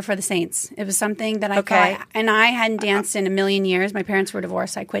wanted to cheer for the Saints. It was something that I Okay. thought, and I hadn't danced in a million years. My parents were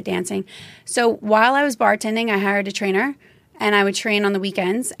divorced. I quit dancing. So while I was bartending, I hired a trainer, and I would train on the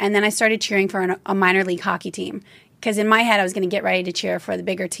weekends. And then I started cheering for a minor league hockey team. Because in my head, I was going to get ready to cheer for the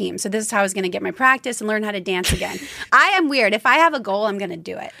bigger team. So this is how I was going to get my practice and learn how to dance again. I am weird. If I have a goal, I'm going to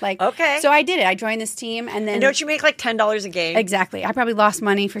do it. Like, Okay. So I did it. I joined this team, and then And don't you make like $10 a game? exactly. I probably lost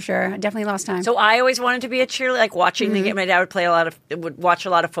money for sure. I definitely lost time. So I always wanted to be a cheerleader, like watching the game. My dad would watch a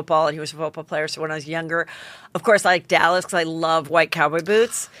lot of football, and he was a football player. So when I was younger, of course, I like Dallas because I love white cowboy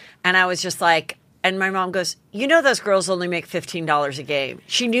boots. And I was just like, and my mom goes, you know, those girls only make $15 a game.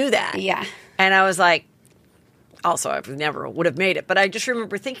 She knew that. Yeah. And I was like, also, I never would have made it. But I just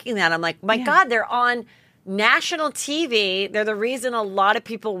remember thinking that. I'm like, my God, they're on national TV. They're the reason a lot of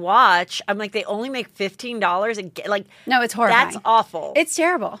people watch. I'm like, they only make $15 a game. Like, No, it's horrifying. That's awful. It's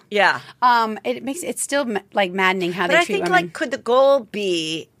terrible. Yeah. It's still like maddening how But they I treat think, women. like, could the goal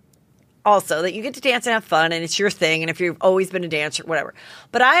be also that you get to dance and have fun and it's your thing, and if you've always been a dancer, whatever.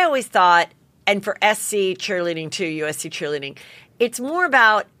 But I always thought, and for SC cheerleading too, USC cheerleading, it's more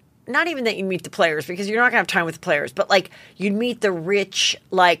about not even that you meet the players, because you're not going to have time with the players, but like you'd meet the rich,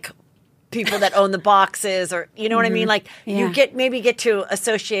 like people that own the boxes, or you know what I mean? Like you Yeah. maybe get to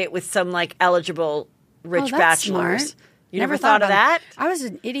associate with some like eligible rich Oh, that's bachelors. smart. You never thought of that? I was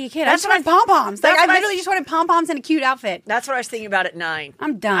an idiot kid. That's I just what wanted pom poms. Like that's I what I- literally just wanted pom poms and a cute outfit. That's what I was thinking about at 9.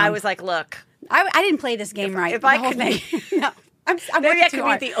 I'm done. I was like, look, I didn't play this game right. if the I whole could thing. No, I'm maybe working I too could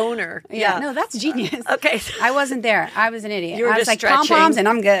hard. meet the owner. Yeah, no, that's genius. Okay. I wasn't there. I was an idiot. You were I was just like stretching. pom poms and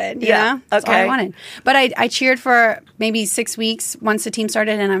I'm good. You Yeah. know? That's all Okay. I wanted. But I cheered for maybe 6 weeks once the team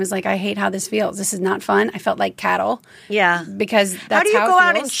started, and I was like, I hate how this feels. This is not fun. I felt like cattle. Yeah. Because that's How do you how go it out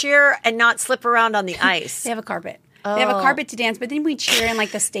and feels. cheer and not slip around on the ice? They have a carpet. They have a carpet to dance, but then we cheer in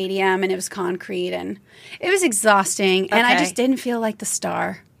like the stadium, and it was concrete, and it was exhausting, and I Okay. just didn't feel like the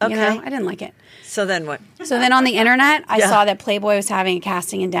star. Okay. You know, I didn't like it. So then what? So then on the internet, I Yeah. saw that Playboy was having a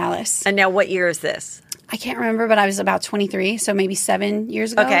casting in Dallas. And now what year is this? I can't remember, but I was about 23, so maybe 7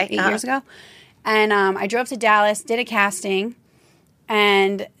 years ago, Okay, 8 years ago. And I drove to Dallas, did a casting,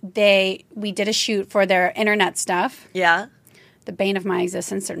 and we did a shoot for their internet stuff. Yeah. The bane of my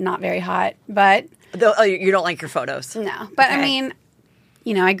existence. They're not very hot, but You don't like your photos. no. But I Okay. mean,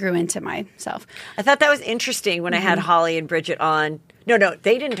 you know, I grew into myself. I thought that was interesting when I had Holly and Bridget on. No,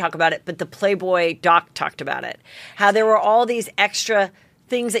 they didn't talk about it, but the Playboy doc talked about it. How there were all these extra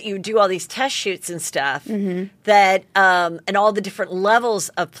things that you do, all these test shoots and stuff, that and all the different levels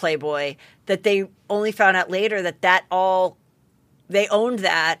of Playboy, that they only found out later that all they owned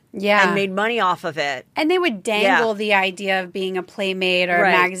that and made money off of it. And they would dangle the idea of being a playmate or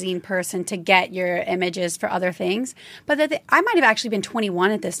a magazine person to get your images for other things. But I might have actually been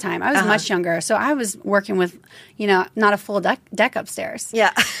 21 at this time. I was much younger. So I was working with, not a full deck upstairs.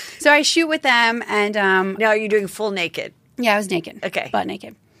 Yeah. So I shoot with them and... now are you doing full naked? Yeah, I was naked. Okay. Butt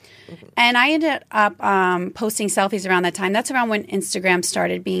naked. And I ended up posting selfies around that time. That's around when Instagram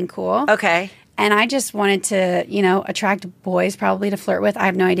started being cool. Okay. And I just wanted to, attract boys probably to flirt with. I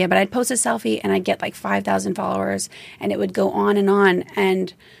have no idea. But I'd post a selfie and I'd get like 5,000 followers and it would go on.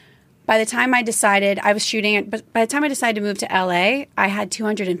 And by the time I decided I was shooting it, but by the time I decided to move to LA, I had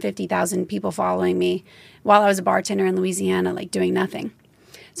 250,000 people following me while I was a bartender in Louisiana, like doing nothing.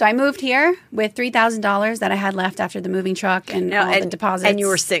 So I moved here with $3,000 that I had left after the moving truck and all the deposits. And you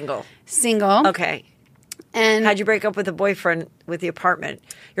were single? Single. Okay. And how'd you break up with a boyfriend with the apartment?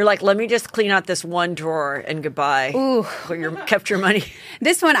 You're like, let me just clean out this one drawer and goodbye. Ooh. Where you kept your money.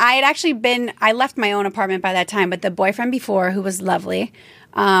 This one, I left my own apartment by that time, but the boyfriend before, who was lovely,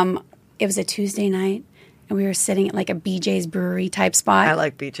 it was a Tuesday night, and we were sitting at like a BJ's brewery type spot. I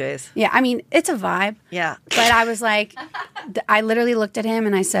like BJ's. Yeah, I mean, it's a vibe. Yeah. But I was like, I literally looked at him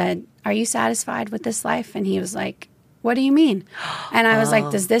and I said, are you satisfied with this life? And he was like, what do you mean? And I was like,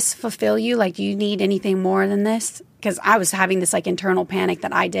 does this fulfill you? Like, do you need anything more than this? Because I was having this like internal panic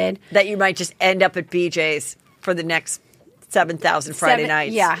that I did. That you might just end up at BJ's for the next 7,000 Friday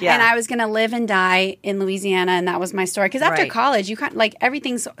nights. Yeah. And I was going to live and die in Louisiana, and that was my story. Because after college, you kind of like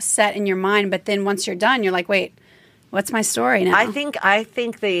everything's set in your mind, but then once you're done, you're like, wait, what's my story now? I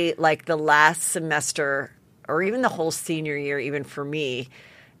think the last semester or even the whole senior year, even for me,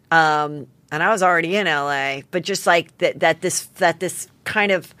 and I was already in LA, but just like that this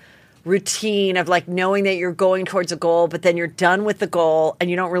kind of routine of like knowing that you're going towards a goal, but then you're done with the goal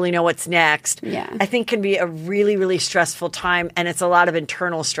and you don't really know what's next. Yeah. I think can be a really, really stressful time. And it's a lot of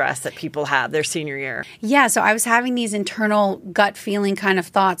internal stress that people have their senior year. Yeah. So I was having these internal gut feeling kind of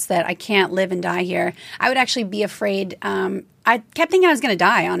thoughts that I can't live and die here. I would actually be afraid. I kept thinking I was going to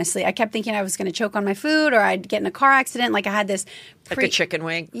die, honestly. I kept thinking I was going to choke on my food or I'd get in a car accident. Like I had this... Like a chicken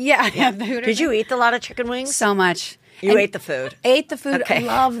wing? Yeah. Did you eat a lot of chicken wings? So much. You ate the food? Ate the food. Okay. I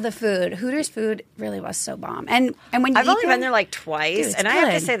love the food. Hooters food really was so bomb. And when you I've only been there like twice, dude, and I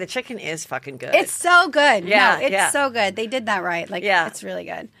have to say the chicken is fucking good. It's so good. Yeah, no, it's so good. They did that right. Like, it's really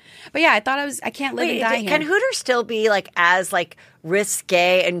good. But yeah, I thought I can't live and die here. Can Hooters still be like as like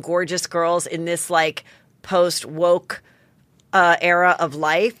risque and gorgeous girls in this like post woke era of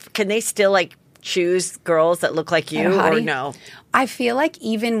life? Can they still like choose girls that look like you or no? I feel like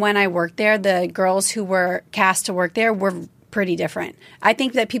even when I worked there, the girls who were cast to work there were pretty different. I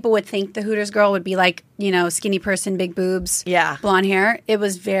think that people would think the Hooters girl would be like, skinny person, big boobs, blonde hair. It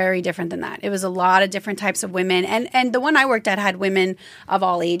was very different than that. It was a lot of different types of women. And the one I worked at had women of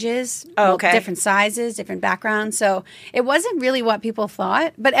all ages, different sizes, different backgrounds. So it wasn't really what people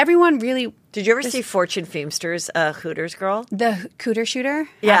thought, but everyone really... Did you ever see Fortune Feimster's Hooters girl? The Cooter Shooter?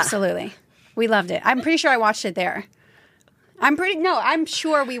 Yeah. Absolutely. We loved it. I'm pretty sure I watched it there. I'm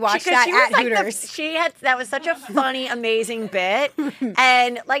sure we watched that at Hooters. That was such a funny, amazing bit.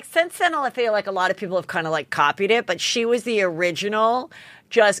 And like since then, I feel like a lot of people have kind of like copied it, but she was the original,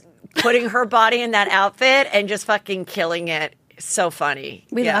 just putting her body in that outfit and just fucking killing it. So funny.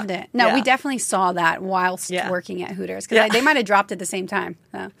 We loved it. No, we definitely saw that whilst working at Hooters because they might have dropped at the same time.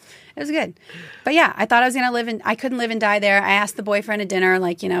 So it was good. But yeah, I thought I was going to I couldn't live and die there. I asked the boyfriend at dinner,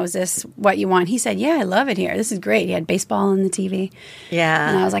 like, is this what you want? He said, yeah, I love it here. This is great. He had baseball on the TV. Yeah.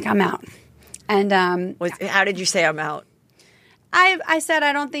 And I was like, I'm out. And how did you say I'm out? I said,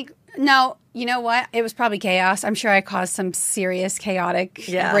 I don't think, no, you know what? It was probably chaos. I'm sure I caused some serious chaotic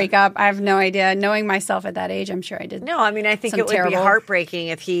breakup. I have no idea. Knowing myself at that age, I'm sure I did. No, I mean, I think it would be heartbreaking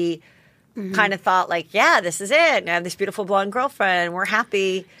if he kind of thought like, yeah, this is it. I have this beautiful blonde girlfriend. We're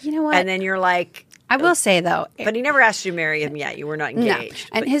happy. You know what? And then you're like... I will say, though... But he never asked you to marry him yet. You were not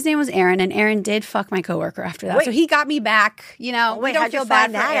engaged. No. And his name was Aaron, and Aaron did fuck my coworker after that. So he got me back, we don't feel bad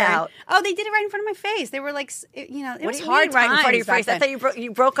for Aaron. Oh, they did it right in front of my face. They were like, it was hard right in front of your face? I thought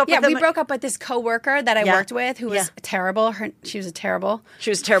you broke up with him. Yeah, we broke up with this coworker that I worked with who was terrible. She was a terrible...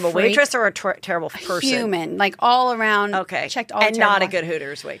 She was a terrible waitress or a terrible person? Human. Like all around. Okay. Checked all and not a good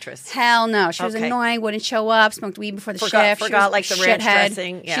Hooters waitress. Hell no. She was annoying, wouldn't show up, smoked weed before the shift. Forgot like the ranch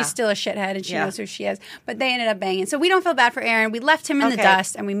dressing. Yeah. She's still a shithead, and she knows who she is. But they ended up banging. So we don't feel bad for Aaron. We left him in the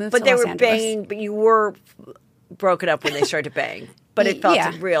dust and we moved to Los Angeles. But they were banging, but you were broken up when they started to bang. But it felt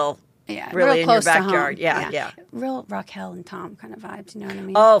real. really real in close your to home. backyard. Yeah. Real Raquel and Tom kind of vibe. Do you know what I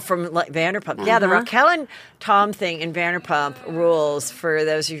mean? Oh, from like Vanderpump. Yeah, the Raquel and Tom thing in Vanderpump Rules, for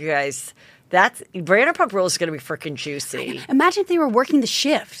those of you guys, Vanderpump Rules is going to be freaking juicy. Imagine if they were working the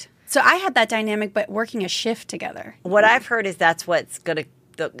shift. So I had that dynamic, but working a shift together. What I've heard is that's what's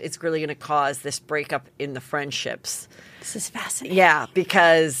it's really going to cause this breakup in the friendships. This is fascinating. Yeah,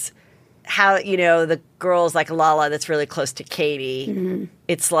 because how, the girls like Lala that's really close to Katie,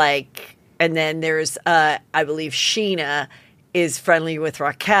 it's like, and then there's, I believe Sheena is friendly with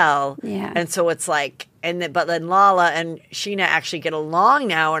Raquel. Yeah. And so it's like, but then Lala and Sheena actually get along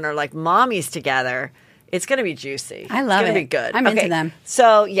now and are like mommies together. It's going to be juicy. I love it. It's going to be good. I'm into them.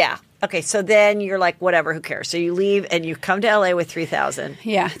 So, yeah. Okay, so then you're like, whatever, who cares? So you leave and you come to LA with $3,000.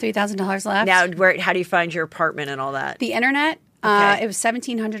 Yeah, $3,000 left. Now, how do you find your apartment and all that? The internet. Okay. It was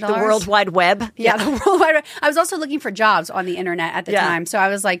 $1,700. The World Wide Web? Yeah, the World Wide Web. I was also looking for jobs on the internet at the time. So I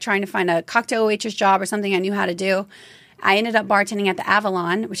was like trying to find a cocktail waitress job or something I knew how to do. I ended up bartending at the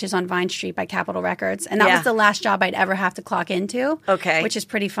Avalon, which is on Vine Street by Capitol Records. And that was the last job I'd ever have to clock into. Okay. Which is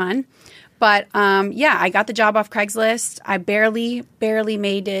pretty fun. But I got the job off Craigslist. I barely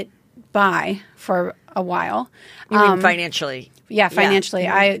made it by for a while. You mean financially? Yeah, financially.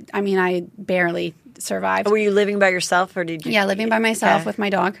 Yeah. I mean, I barely survived. Were you living by yourself or did you? Yeah, living by myself with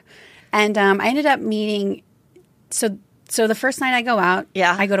my dog. And I ended up meeting, so the first night I go out,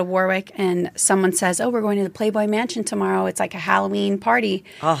 I go to Warwick and someone says, oh, we're going to the Playboy Mansion tomorrow. It's like a Halloween party.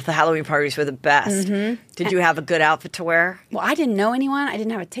 Oh, the Halloween parties were the best. Mm-hmm. Did you have a good outfit to wear? Well, I didn't know anyone. I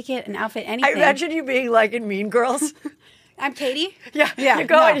didn't have a ticket, an outfit, anything. I imagine you being like in Mean Girls. I'm Katie. Yeah. You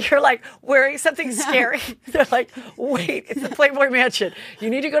go and you're like wearing something scary. They're like, wait, it's the Playboy Mansion.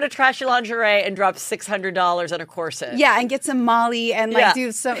 You need to go to Trashy Lingerie and drop $600 on a corset. Yeah, and get some Molly and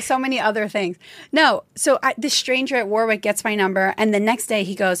do so many other things. No, so this stranger at Warwick gets my number, and the next day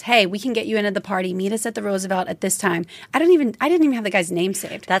he goes, hey, we can get you into the party. Meet us at the Roosevelt at this time. I didn't even have the guy's name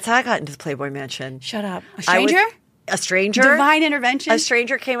saved. That's how I got into the Playboy Mansion. Shut up. A stranger? A stranger. Divine intervention. A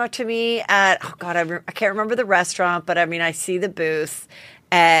stranger came up to me at, oh God, I can't remember the restaurant, but I mean, I see the booth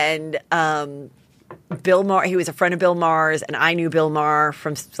and Bill Maher, he was a friend of Bill Maher's and I knew Bill Maher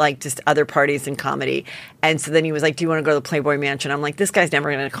from like just other parties and comedy. And so then he was like, do you want to go to the Playboy Mansion? I'm like, this guy's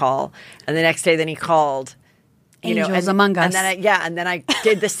never going to call. And the next day then he called. Angels among us. And then I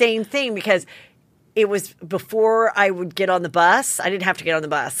did the same thing because it was before I would get on the bus. I didn't have to get on the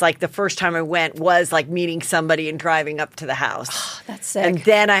bus. Like the first time I went was like meeting somebody and driving up to the house. Oh, that's sick. And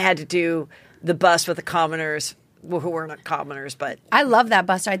then I had to do the bus with the commoners, who were not commoners, but I love that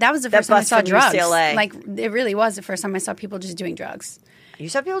bus ride. That was the first time I saw drugs. UCLA. Like it really was the first time I saw people just doing drugs. You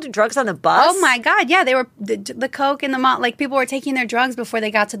saw people do drugs on the bus? Oh my God, yeah. They were the coke and the like people were taking their drugs before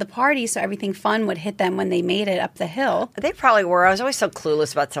they got to the party, so everything fun would hit them when they made it up the hill. They probably were. I was always so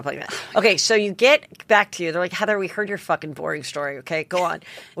clueless about stuff like that. Okay, so you get back to you. They're like, Heather, we heard your fucking boring story. Okay, go on.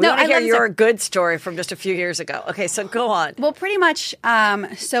 We want to hear your good story from just a few years ago. Okay, so go on. Well, pretty much.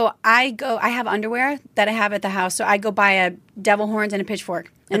 So I have underwear that I have at the house. So I go buy a devil horns and a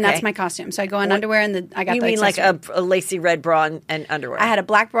pitchfork. And that's my costume. So I go in underwear and I got you the mean accessory. like a lacy red bra and underwear? I had a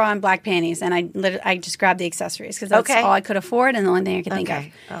black bra and black panties, and I just grabbed the accessories because that's all I could afford and the only thing I could think of.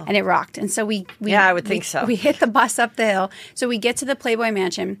 Oh. And it rocked. And so I would think so. We hit the bus up the hill. So we get to the Playboy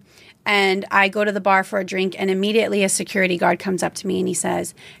Mansion, and I go to the bar for a drink, and immediately a security guard comes up to me and he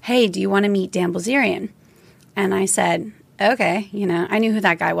says, hey, do you want to meet Dan Bilzerian? And I said, okay. You know, I knew who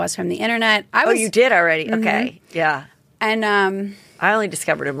that guy was from the internet. You did already? Mm-hmm. Okay. Yeah. And I only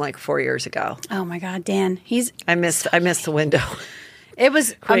discovered him like 4 years ago. Oh my God, Dan! I missed the window. It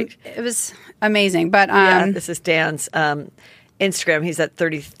was amazing, but this is Dan's Instagram. He's at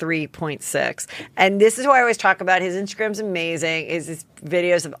 33.6, and this is why I always talk about his Instagram's amazing. Is his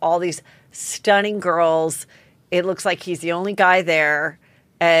videos of all these stunning girls. It looks like he's the only guy there,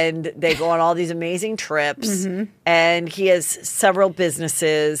 and they go on all these amazing trips. Mm-hmm. And he has several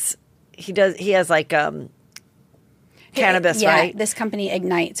businesses. He has like cannabis, right? This company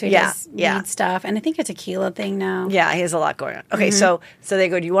Ignite. So he does weed stuff. And I think a tequila thing now. Yeah, he has a lot going on. Okay, so they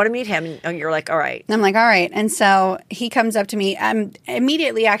go, do you want to meet him? And you're like, all right. And I'm like, all right. And so he comes up to me.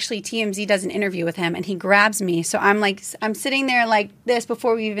 Immediately, actually, TMZ does an interview with him, and he grabs me. So I'm sitting there like this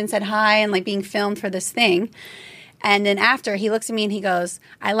before we even said hi and like being filmed for this thing. And then after, he looks at me and he goes,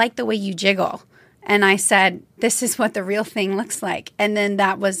 I like the way you jiggle. And I said, this is what the real thing looks like. And then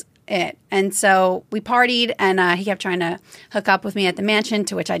that was it. And so we partied, and he kept trying to hook up with me at the mansion,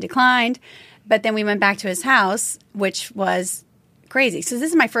 to which I declined. But then we went back to his house, which was crazy. So this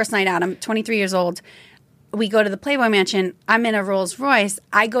is my first night out. I'm 23 years old. we go to the Playboy Mansion. I'm in a Rolls Royce.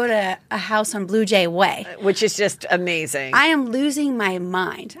 I go to a house on Blue Jay Way. Which is just amazing. I am losing my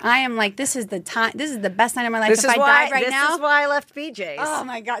mind. I am like, this is the time. This is the best night of my life. If I died right now. This is why I left BJ's. Oh,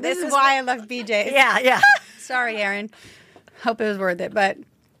 my God. This is why I left BJ's. Yeah. Sorry, Aaron. Hope it was worth it. But,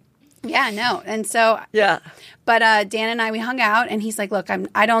 yeah, no. And so. Yeah. But Dan and I, we hung out. And he's like, look,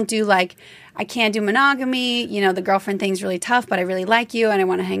 I don't do like, I can't do monogamy. You know, the girlfriend thing's really tough. But I really like you. And I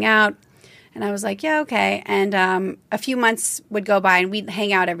want to hang out. And I was like, yeah, okay. And a few months would go by, and we'd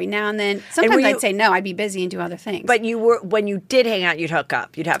hang out every now and then. Sometimes I'd say no, I'd be busy and do other things. But when you did hang out, you'd hook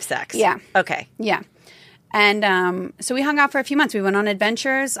up. You'd have sex. Yeah. Okay. Yeah. And so we hung out for a few months. We went on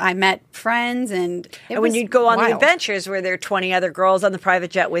adventures. I met friends, and when you'd go on wild. the adventures, were there 20 other girls on the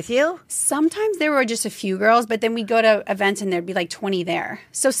private jet with you? Sometimes there were just a few girls, but then we'd go to events, and there'd be like 20 there.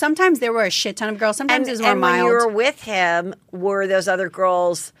 So sometimes there were a shit ton of girls. Sometimes it was more mild. And when you were with him, were those other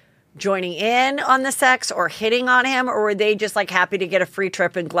girls joining in on the sex or hitting on him, or were they just like happy to get a free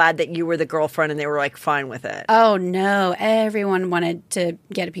trip and glad that you were the girlfriend and they were like fine with it? Oh no, everyone wanted to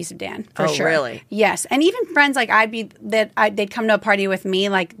get a piece of Dan for sure. Really? Yes, and even friends like they'd come to a party with me.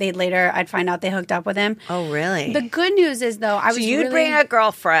 Like I'd find out they hooked up with him. Oh really? The good news is though, you'd bring a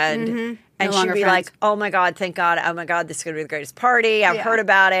girlfriend. Mm-hmm. And she'd be like, oh my God, thank God. Oh my God, this is going to be the greatest party. I've heard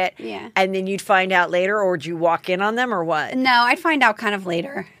about it. Yeah. And then you'd find out later, or would you walk in on them or what? No, I'd find out kind of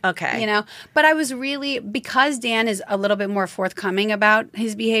later. Okay. You know, but I was really, because Dan is a little bit more forthcoming about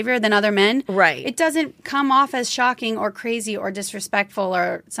his behavior than other men. Right. It doesn't come off as shocking or crazy or disrespectful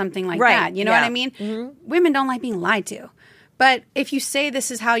or something like that. You know what I mean? Mm-hmm. Women don't like being lied to. But if you say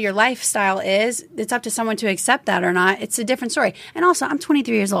this is how your lifestyle is, it's up to someone to accept that or not. It's a different story. And also, I'm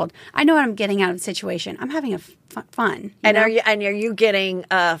 23 years old. I know what I'm getting out of the situation. I'm having fun. And are you getting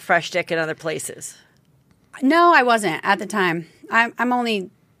fresh dick in other places? No, I wasn't at the time. I'm only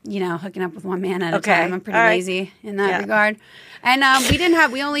hooking up with one man at a time. I'm pretty lazy in that regard. And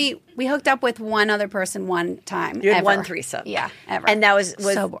we hooked up with one other person one time. You had one threesome. Yeah, ever. And that was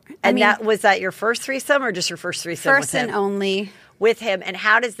so boring. Was that your first threesome or just your first threesome with him? First and only. With him. And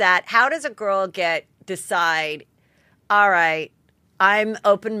how does a girl decide, all right, I'm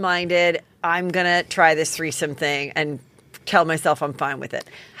open-minded, I'm going to try this threesome thing and tell myself I'm fine with it.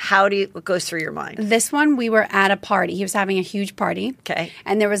 What goes through your mind? This one, we were at a party. He was having a huge party. Okay.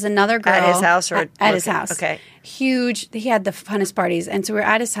 And there was another girl. At his house? At his house. Okay. Huge. He had the funnest parties. And so we're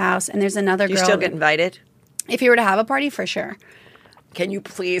at his house, and there's another girl. You still get invited? If he were to have a party, for sure. Can you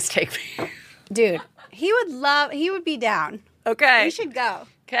please take me? Dude, he would be down. Okay. We should go.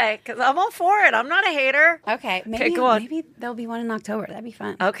 Okay, because I'm all for it. I'm not a hater. Okay. Maybe there'll be one in October. That'd be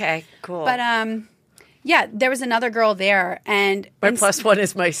fun. Okay, cool. But, yeah, there was another girl there, and my plus one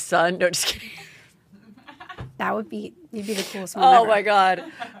is my son. No, just kidding. You'd be the coolest one. Oh ever. my God.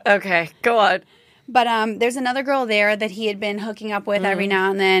 Okay, go on. But there's another girl there that he had been hooking up with every now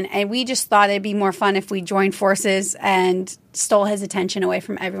and then, and we just thought it'd be more fun if we joined forces and stole his attention away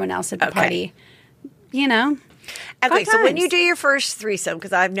from everyone else at the party. You know. Okay, so when you do your first threesome,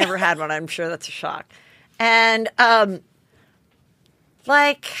 because I've never had one, I'm sure that's a shock, and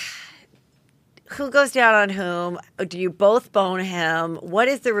who goes down on whom? Do you both bone him? What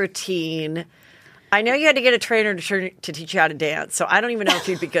is the routine? I know you had to get a trainer to teach you how to dance, so I don't even know if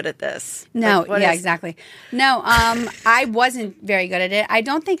you'd be good at this. No, exactly. No, I wasn't very good at it. I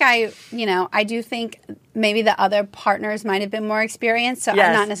don't think I do think maybe the other partners might have been more experienced, so I'm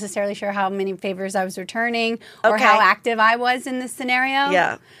not necessarily sure how many favors I was returning or how active I was in this scenario.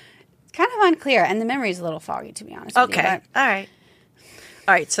 Yeah. It's kind of unclear, and the memory is a little foggy, to be honest with you. Okay,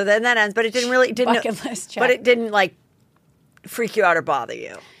 all right, so then that ends, but it didn't bucket list check. But it didn't freak you out or bother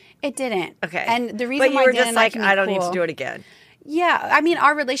you. It didn't. Okay. And the reason but you why were just like, I don't need to do it again. Yeah, I mean,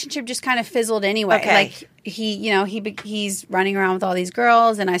 our relationship just kind of fizzled anyway. Okay. Like he's running around with all these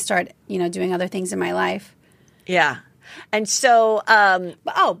girls, and I start doing other things in my life. Yeah. And so,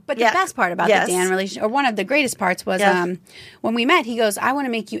 but the best part about the Dan relationship, or one of the greatest parts, was when we met. He goes, "I want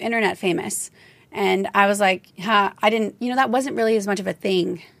to make you internet famous," and I was like, I didn't. That wasn't really as much of a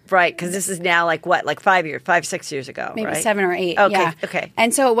thing. Right, because this is now 6 years ago, maybe right? 7 or 8. Okay, yeah. okay.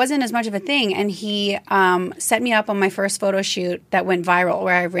 And so it wasn't as much of a thing. And he set me up on my first photo shoot that went viral,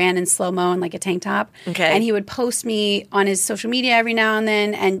 where I ran in slow mo in a tank top. Okay. And he would post me on his social media every now and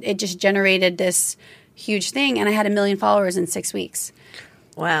then, and it just generated this huge thing. And I had 1 million followers in 6 weeks.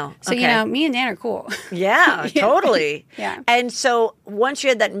 Wow. So, me and Dan are cool. Yeah, totally. Yeah. And so once you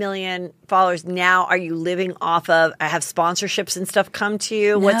had that 1 million followers, now are you living off of, have sponsorships and stuff come to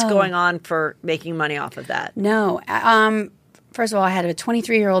you? No. What's going on for making money off of that? No. First of all, I had a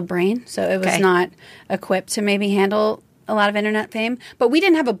 23-year-old brain, so it was not equipped to maybe handle a lot of internet fame. But we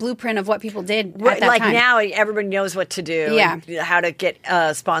didn't have a blueprint of what people did at that like time. now, everybody knows what to do. Yeah. And how to get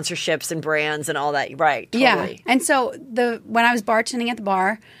sponsorships and brands and all that. Right. Totally. Yeah. And so when I was bartending at the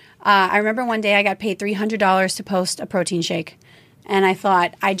bar, I remember one day I got paid $300 to post a protein shake. And I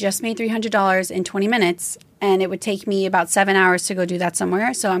thought, I just made $300 in 20 minutes, and it would take me about 7 hours to go do that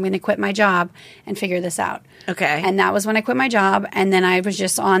somewhere. So I'm going to quit my job and figure this out. Okay. And that was when I quit my job. And then I was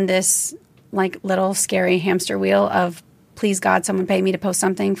just on this like little scary hamster wheel of, please God, someone pay me to post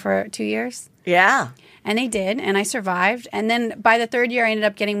something for 2 years. Yeah. And they did, and I survived. And then by the third year, I ended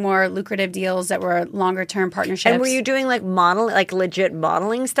up getting more lucrative deals that were longer-term partnerships. And were you doing like legit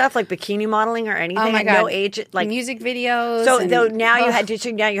modeling stuff, like bikini modeling or anything? Oh my God! No agent, like music videos. So now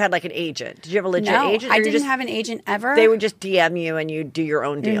you had like an agent. Did you have a legit agent? I didn't have an agent ever. They would just DM you and you do your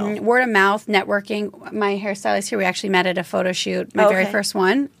own deal. Mm-hmm. Word of mouth, networking. My hairstylist here, we actually met at a photo shoot, my very first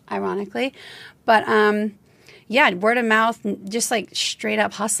one, ironically. But yeah, word of mouth, just like straight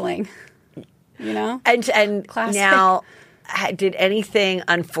up hustling. You know? And Classic. now, did anything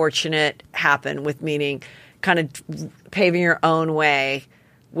unfortunate happen with meaning kind of paving your own way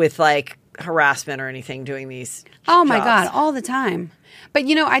with like harassment or anything doing these Oh my jobs? God, all the time. But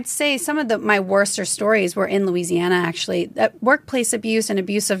you know, I'd say some of my worster stories were in Louisiana actually. That workplace abuse and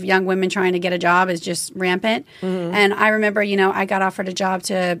abuse of young women trying to get a job is just rampant. Mm-hmm. And I remember, I got offered a job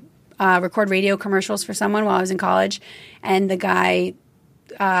to record radio commercials for someone while I was in college, and the guy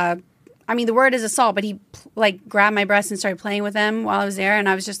the word is assault, but he grabbed my breasts and started playing with them while I was there. And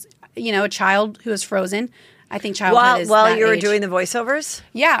I was just, a child who was frozen. I think childhood is while you were age. doing the voiceovers?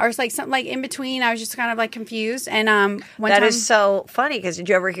 Yeah. Or it's like something like in between. I was just kind of like confused. And That is so funny because did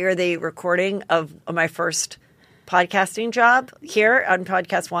you ever hear the recording of my first podcasting job here on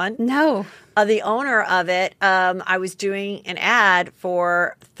Podcast One? No. The owner of it, I was doing an ad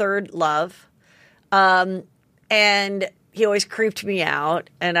for Third Love. And he always creeped me out,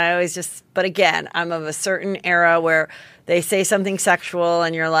 and I always but again, I'm of a certain era where they say something sexual,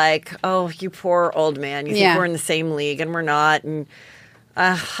 and you're like, oh, you poor old man. You think we're in the same league, and we're not, and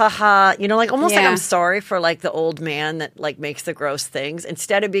haha, almost like I'm sorry for like the old man that like makes the gross things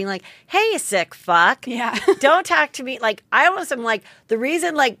instead of being like, hey, you sick fuck. Yeah. Don't talk to me. Like, I almost am like, the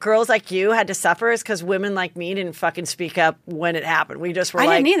reason like girls like you had to suffer is because women like me didn't fucking speak up when it happened. We just were I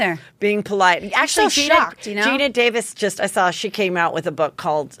didn't either. Being polite. Actually, so shocked, Gina Davis I saw she came out with a book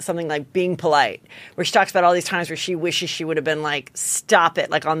called something like Being Polite, where she talks about all these times where she wishes she would have been like, stop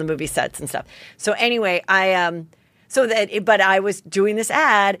it, like on the movie sets and stuff. So anyway, but I was doing this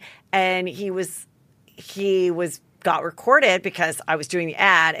ad, and he got recorded because I was doing the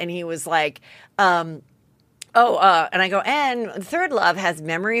ad, and he was like, and I go, and Third Love has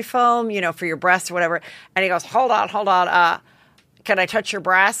memory foam, for your breasts or whatever. And he goes, hold on, can I touch your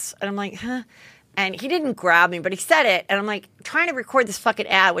breasts? And I'm like, huh? And he didn't grab me, but he said it. And I'm like, trying to record this fucking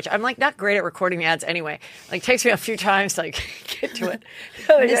ad, which I'm like not great at recording ads anyway. Like, takes me a few times to like get to it.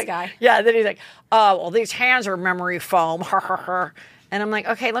 This guy. Yeah. Then he's like, oh, well, these hands are memory foam. And I'm like,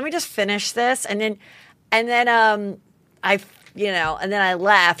 okay, let me just finish this. And then I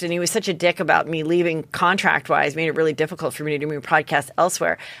left, and he was such a dick about me leaving contract-wise, made it really difficult for me to do my podcast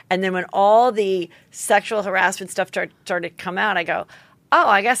elsewhere. And then when all the sexual harassment stuff started to come out, I go, oh,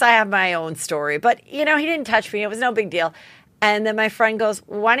 I guess I have my own story. But, he didn't touch me. It was no big deal. And then my friend goes,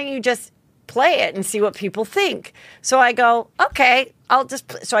 why don't you just play it and see what people think? So I go, okay,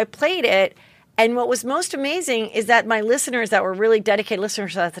 so I played it. And what was most amazing is that my listeners that were really dedicated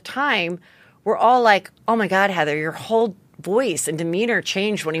listeners at the time were all like, oh my God, Heather, your whole voice and demeanor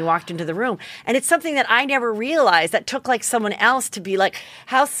changed when you walked into the room. And it's something that I never realized that took like someone else to be like,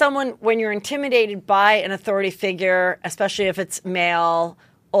 how someone, when you're intimidated by an authority figure, especially if it's male,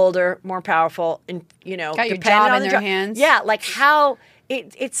 older, more powerful, and got your job in their hands. Yeah, like how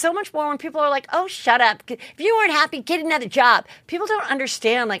it's so much more when people are like, oh, shut up. If you weren't happy, get another job. People don't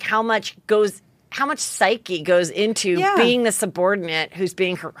understand like how much psyche goes into being the subordinate who's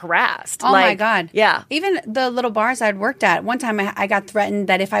being harassed. Oh, my God. Yeah. Even the little bars I'd worked at, one time I got threatened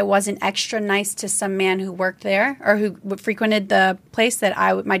that if I wasn't extra nice to some man who worked there or who frequented the place,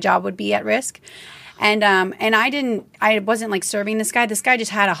 that my job would be at risk. And I wasn't like serving this guy. This guy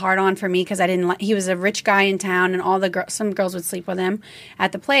just had a hard on for me because he was a rich guy in town, and some girls would sleep with him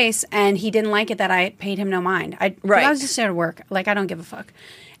at the place, and he didn't like it that I paid him no mind. I was just there to work. Like, I don't give a fuck.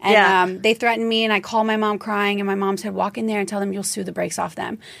 And they threatened me, and I called my mom crying, and my mom said, walk in there and tell them you'll sue the brakes off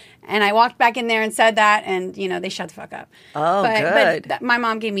them. And I walked back in there and said that, and, they shut the fuck up. Oh, good. But my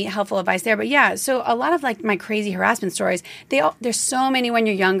mom gave me helpful advice there. But yeah, so a lot of like my crazy harassment stories, there's so many when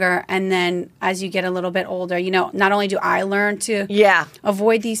you're younger. And then as you get a little bit older, not only do I learn to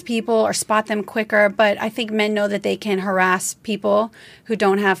avoid these people or spot them quicker, but I think men know that they can harass people who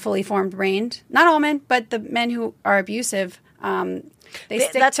don't have fully formed brain. Not all men, but the men who are abusive,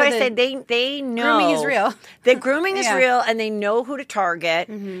 that's why I say they know grooming is real. That grooming is real, and they know who to target.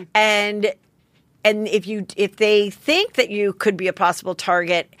 Mm-hmm. And if they think that you could be a possible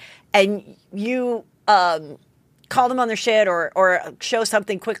target, and you call them on their shit or show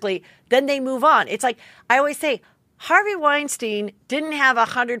something quickly, then they move on. It's like I always say, Harvey Weinstein didn't have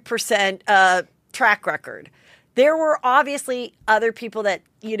 100% track record. There were obviously other people that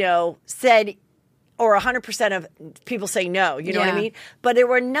said. Or 100% of people say no, you know what I mean? But there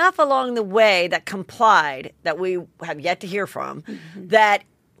were enough along the way that complied that we have yet to hear from that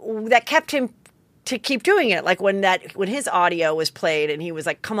kept him to keep doing it. Like when his audio was played and he was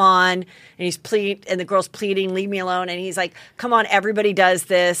like, come on, and he's and the girl's pleading, leave me alone. And he's like, come on, everybody does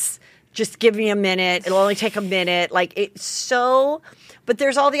this. Just give me a minute. It'll only take a minute. Like it's so... But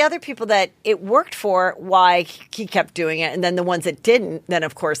there's all the other people that it worked for, why he kept doing it. And then the ones that didn't, then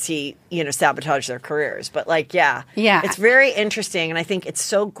of course he, sabotaged their careers. But it's very interesting. And I think it's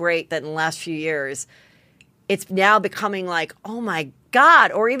so great that in the last few years, it's now becoming like, oh my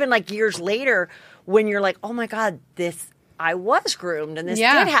God. Or even like years later when you're like, oh my God, I was groomed and this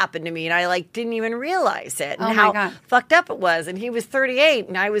did happen to me. And I didn't even realize it and how fucked up it was. And he was 38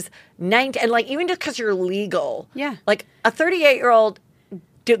 and I was 19. And even just because you're legal, like a 38-year-old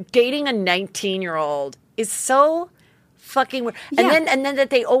dating a 19-year-old is so fucking weird. And then that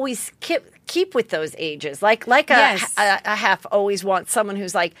they always keep with those ages. Like a half always wants someone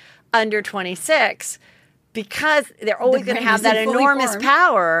who's under 26 because they're always going to have that enormous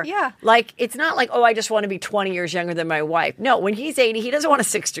power. Yeah. It's not like, oh, I just want to be 20 years younger than my wife. No, when he's 80, he doesn't want a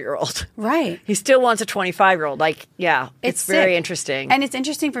 60-year-old. Right. He still wants a 25-year-old. It's very interesting. And it's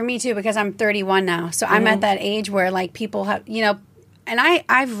interesting for me, too, because I'm 31 now. So I'm at that age where, people have, and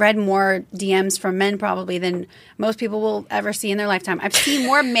I've read more DMs from men probably than most people will ever see in their lifetime. I've seen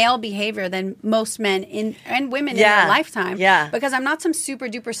more male behavior than most men and women in their lifetime. Yeah. Because I'm not some super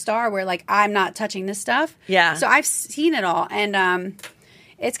duper star where I'm not touching this stuff. Yeah. So I've seen it all. And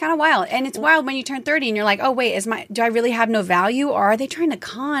it's kind of wild. And it's wild when you turn 30 and you're like, oh, wait, do I really have no value? Or are they trying to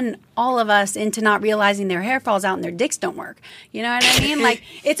con all of us into not realizing their hair falls out and their dicks don't work? You know what I mean?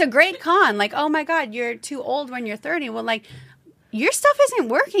 It's a great con. Oh, my God, you're too old when you're 30. Well, your stuff isn't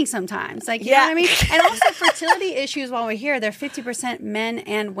working sometimes. You know what I mean? And also fertility issues while we're here, they're 50% men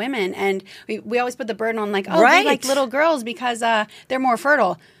and women. And we always put the burden on we like little girls because they're more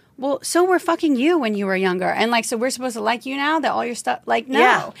fertile. Well, so were fucking you when you were younger. And so we're supposed to like you now that all your stuff, no.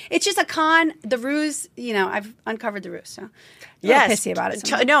 Yeah. It's just a con, the ruse, I've uncovered the ruse. So I'm pissy about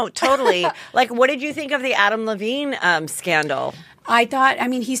it. No, totally. What did you think of the Adam Levine scandal? I thought,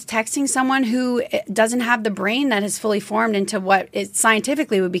 he's texting someone who doesn't have the brain that is fully formed into what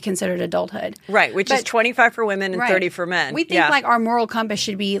scientifically would be considered adulthood. Right, which is 25 for women and 30 for men. We think our moral compass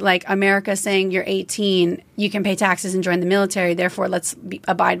should be America saying you're 18, you can pay taxes and join the military, therefore let's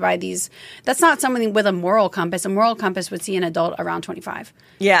abide by these. That's not something with a moral compass. A moral compass would see an adult around 25.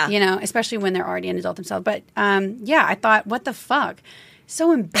 Yeah. Especially when they're already an adult themselves. But I thought, what the fuck?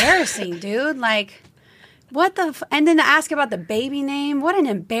 So embarrassing, dude. What the... and then to ask about the baby name. What an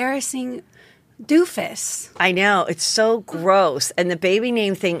embarrassing doofus. I know. It's so gross. And the baby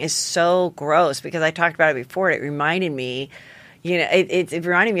name thing is so gross because I talked about it before. It reminded me, it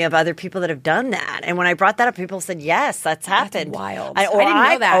reminded me of other people that have done that. And when I brought that up, people said, yes, that's happened. That's wild. I didn't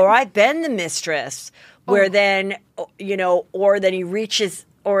know that. Or I've been the mistress where then, or then he reaches,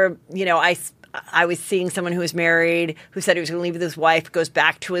 or, I was seeing someone who was married who said he was going to leave with his wife, goes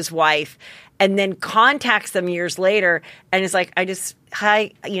back to his wife, and then contacts them years later and is like,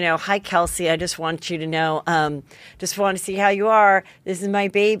 hi, Kelsey, I just want you to know, just want to see how you are. This is my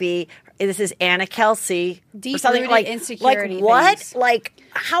baby. This is Anna Kelsey. Deep-rooted insecurity. What? Things.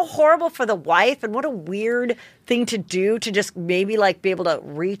 How horrible for the wife, and what a weird thing to do to just maybe be able to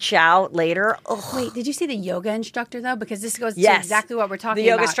reach out later. Ugh. Wait, did you see the yoga instructor though? Because this goes to exactly what we're talking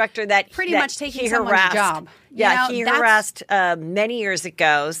about. The yoga instructor that pretty much taking someone's job. Yeah, he harassed many years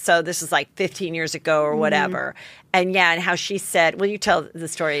ago. So this is 15 years ago or whatever. And and how she said, will you tell the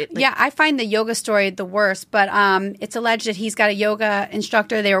story? I find the yoga story the worst, but it's alleged that he's got a yoga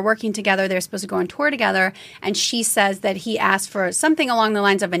instructor. They were working together. They were supposed to go on tour together. And she says that he asked for something along the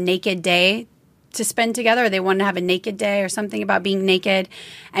lines of a naked day to spend together. They wanted to have a naked day or something about being naked.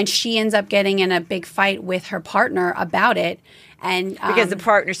 And she ends up getting in a big fight with her partner about it. And because the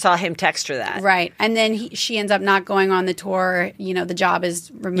partner saw him text her that. Right. And then she ends up not going on the tour. You know, the job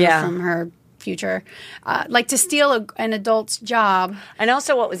is removed from her future. Like to steal an adult's job. And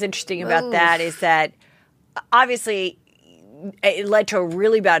also what was interesting about that is that obviously it led to a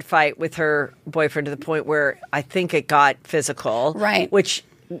really bad fight with her boyfriend to the point where I think it got physical. Right. Which,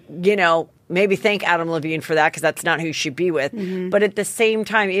 you know, maybe thank Adam Levine for that because that's not who you should be with. But at the same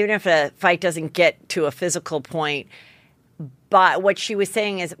time, even if a fight doesn't get to a physical point, but what she was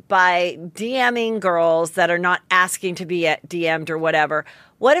saying is by DMing girls that are not asking to be DM'd or whatever,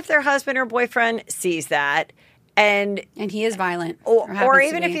 what if their husband or boyfriend sees that and he is violent? Or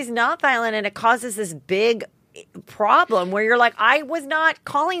even if he's not violent and it causes this big problem where you're like, I was not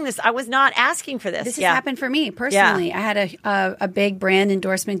calling this. I was not asking for this. This has happened for me personally. Yeah. I had a big brand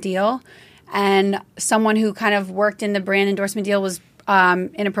endorsement deal and someone who kind of worked in the brand endorsement deal was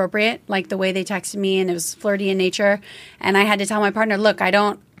inappropriate, like the way they texted me, and it was flirty in nature. And I had to tell my partner, look, I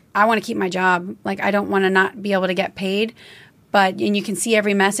want to keep my job. Like, I don't want to not be able to get paid. And you can see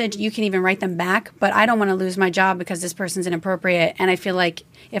every message. You can even write them back. But I don't want to lose my job because this person's inappropriate. And I feel like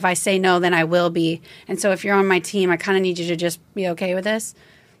if I say no, then I will be. And so if you're on my team, I kind of need you to just be okay with this.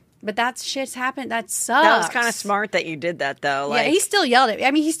 But that shit's happened. That sucks. That was kind of smart that you did that, though. Like, yeah, he still yelled at me. I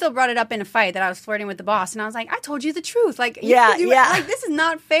mean, he still brought it up in a fight that I was flirting with the boss. And I was like, I told you the truth. Like, like, this is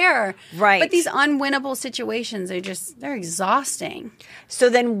not fair. Right. But these unwinnable situations, they're exhausting. So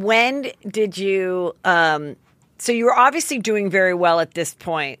then when did you, so you were obviously doing very well at this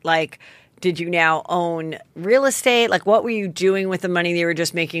point. Like, did you now own real estate? Like, what were you doing with the money that you were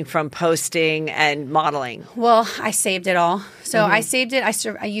just making from posting and modeling? Well, I saved it all. So I saved it.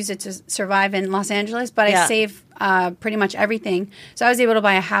 I used it to survive in Los Angeles, but I saved pretty much everything. So I was able to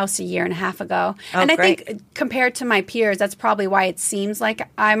buy a house a year and a half ago. And I think compared to my peers, that's probably why it seems like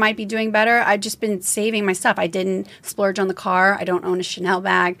I might be doing better. I've just been saving my stuff. I didn't splurge on the car. I don't own a Chanel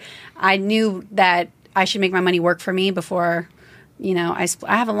bag. I knew that I should make my money work for me before... You know,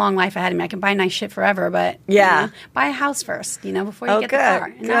 I have a long life ahead of me. I can buy nice shit forever, but you know, buy a house first, you know, before you get the car.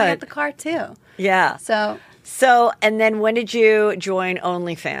 And now I got the car too. Yeah. So, and then when did you join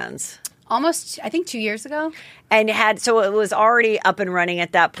OnlyFans? Almost, I think 2 years ago. And so it was already up and running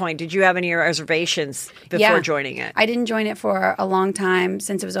at that point. Did you have any reservations before joining it? I didn't join it for a long time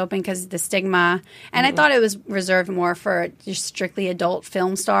since it was open because of the stigma. And I thought it was reserved more for just strictly adult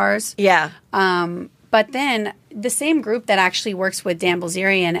film stars. Yeah. But then the same group that actually works with Dan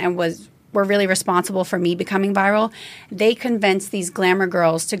Bilzerian and were really responsible for me becoming viral, they convinced these glamour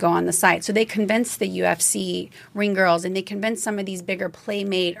girls to go on the site. So they convinced the UFC ring girls and they convinced some of these bigger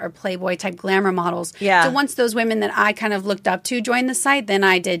Playmate or Playboy type glamour models. Yeah. So once those women that I kind of looked up to joined the site, then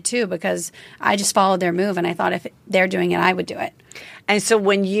I did too because I just followed their move and I thought if they're doing it, I would do it. And so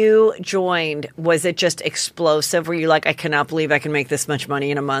when you joined, was it just explosive? Were you like, I cannot believe I can make this much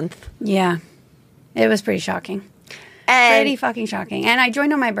money in a month? Yeah. It was pretty shocking. Pretty fucking shocking. And I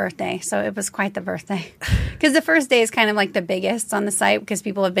joined on my birthday, so it was quite the birthday. Because the first day is kind of like the biggest on the site because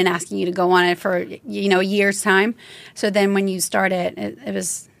people have been asking you to go on it for, you know, a year's time. So then when you start it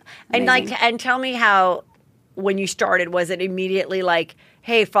was amazing. And tell me how, when you started, was it immediately like,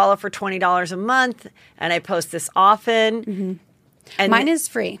 hey, follow for $20 a month and I post this often? Mm-hmm. And mine is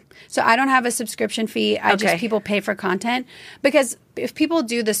free. So I don't have a subscription fee. People pay for content. Because if people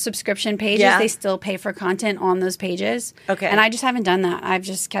do the subscription pages, they still pay for content on those pages. Okay. And I just haven't done that. I've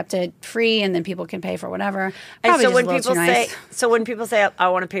just kept it free and then people can pay for whatever. And so when people say, I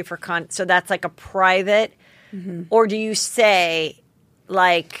want to pay for content, so that's like a private, or do you say...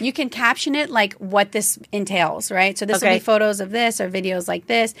 Like, you can caption it like what this entails, right? So this will be photos of this or videos like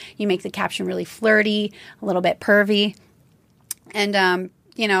this. You make the caption really flirty, a little bit pervy. And,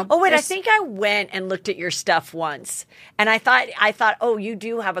 you know. Oh, wait, I think I went and looked at your stuff once. And I thought, oh, you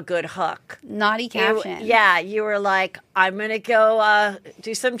do have a good hook. Naughty caption. You were like, I'm going to go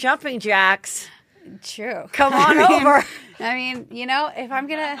do some jumping jacks. True. Come on over. I mean, you know, if I'm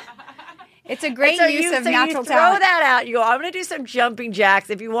going to... It's a great use of natural talent. Throw that out. You go, I'm going to do some jumping jacks.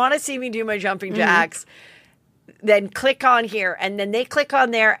 If you want to see me do my jumping jacks, then click on here. And then they click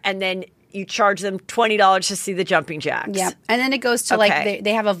on there, and then you charge them $20 to see the jumping jacks. Yeah. And then it goes to like,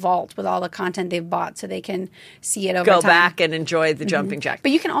 they have a vault with all the content they've bought so they can see it over time. Go back and enjoy the jumping jack.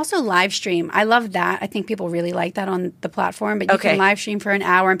 But you can also live stream. I love that. I think people really like that on the platform. But you can live stream for an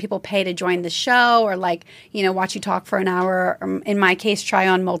hour and people pay to join the show or like, you know, watch you talk for an hour. Or in my case, try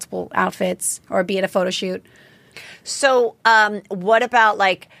on multiple outfits or be at a photo shoot. So what about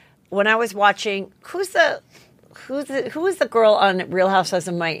like when I was watching, who was the girl on Real Housewives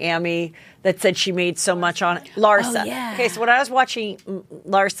of Miami that said she made so much on Larsa? Oh, yeah. Okay, so when I was watching,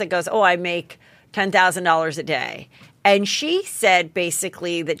 Larsa goes, I make $10,000 a day. And she said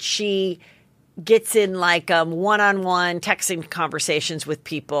basically that she gets in like one-on-one texting conversations with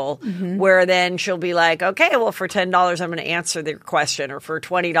people where then she'll be like, okay, well, for $10, I'm going to answer their question, or for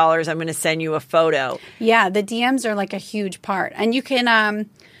 $20, I'm going to send you a photo. Yeah, the DMs are like a huge part. And you can,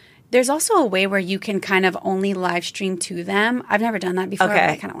 there's also a way where you can kind of only live stream to them. I've never done that before, but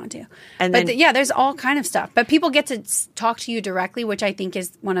I kind of want to. And but then, yeah, there's all kind of stuff. But people get to talk to you directly, which I think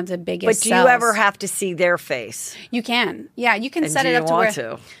is one of the biggest But do you ever have to see their face? You can. Yeah, you can And set do it you up to want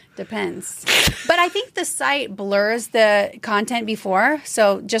where... to? Depends. But I think the site blurs the content before.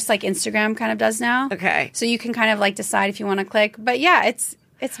 So just like Instagram kind of does now. Okay. So you can kind of like decide if you want to click. But yeah, it's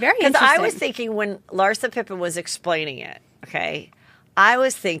very interesting. Because I was thinking when Larsa Pippen was explaining it, okay, I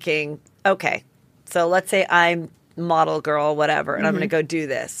was thinking, okay, so let's say I'm model girl, whatever, and I'm going to go do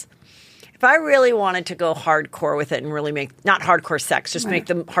this. If I really wanted to go hardcore with it and really make, not hardcore sex, just make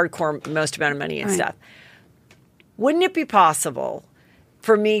the hardcore most amount of money and stuff, wouldn't it be possible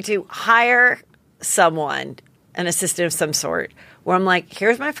for me to hire someone, an assistant of some sort, where I'm like,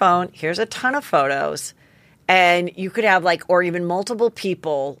 here's my phone, here's a ton of photos, and you could have like, or even multiple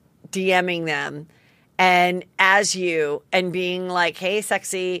people DMing them, and as you, and being like, hey,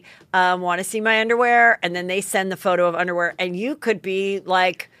 sexy, want to see my underwear? And then they send the photo of underwear, and you could be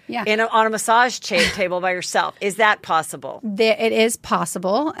like on a massage table by yourself. Is that possible? It is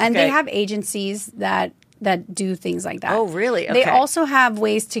possible. And they have agencies that do things like that. Oh, really? Okay. They also have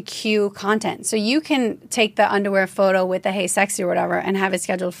ways to queue content. So you can take the underwear photo with the hey sexy or whatever and have it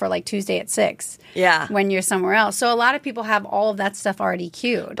scheduled for like Tuesday at 6. Yeah. When you're somewhere else. So a lot of people have all of that stuff already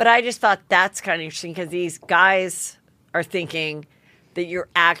queued. But I just thought that's kind of interesting because these guys are thinking that you're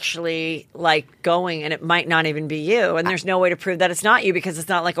actually like going and it might not even be you. And there's no way to prove that it's not you because it's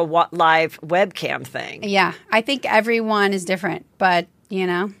not like a live webcam thing. Yeah. I think everyone is different, but you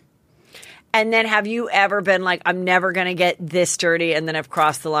know. And then have you ever been like, I'm never going to get this dirty, and then have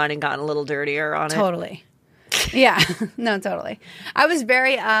crossed the line and gotten a little dirtier on it? Totally. Yeah. No, totally. I was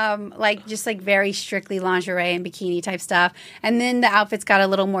very, very strictly lingerie and bikini type stuff. And then the outfits got a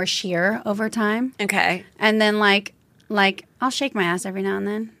little more sheer over time. Okay. And then like I'll shake my ass every now and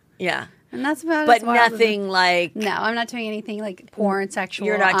then. Yeah. And that's about it. But nothing like... No, I'm not doing anything like porn, sexual.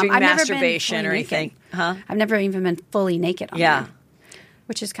 You're not doing masturbation or anything? Naked. Huh? I've never even been fully naked on there,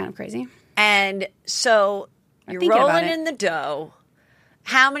 which is kind of crazy. And so you're rolling in the dough.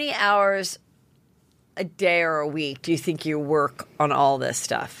 How many hours a day or a week do you think you work on all this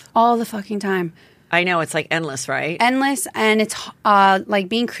stuff? All the fucking time. I know. It's like endless, right? Endless. And it's like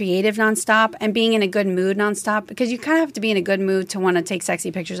being creative nonstop and being in a good mood nonstop, because you kind of have to be in a good mood to want to take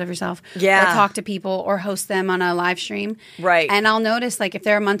sexy pictures of yourself. Yeah. Or talk to people or host them on a live stream. Right. And I'll notice like if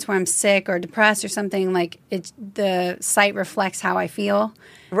there are months where I'm sick or depressed or something, like the site reflects how I feel.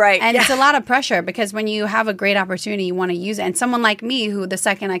 Right. And it's a lot of pressure because when you have a great opportunity, you want to use it. And someone like me, who the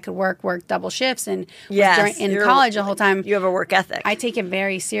second I could work double shifts and was in college the whole time. You have a work ethic. I take it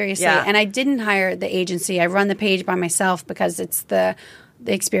very seriously. Yeah. And I didn't hire the agency. I run the page by myself because it's the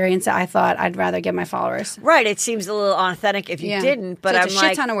experience that I thought I'd rather give my followers. Right. It seems a little authentic if you didn't. But so I'm it's a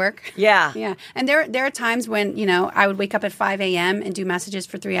shit ton of work. Yeah. Yeah. And there are times when, I would wake up at 5 a.m. and do messages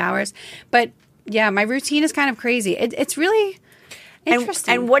for 3 hours. But yeah, my routine is kind of crazy. It's really...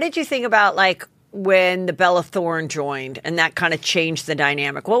 interesting. And what did you think about like when the Bella Thorne joined and that kind of changed the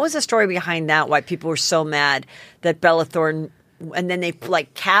dynamic? What was the story behind that? Why people were so mad that Bella Thorne, and then they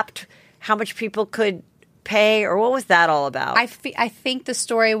like capped how much people could pay, or what was that all about? I think the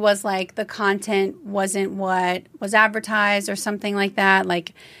story was like the content wasn't what was advertised or something like that.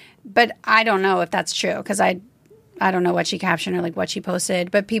 Like, but I don't know if that's true because I don't know what she captioned or like what she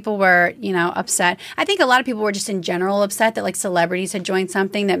posted, but people were, upset. I think a lot of people were just in general upset that like celebrities had joined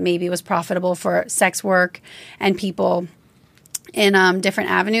something that maybe was profitable for sex work and people in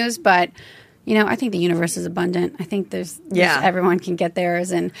different avenues. But, I think the universe is abundant. I think there's everyone can get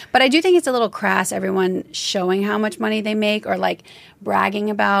theirs. But I do think it's a little crass, everyone showing how much money they make or like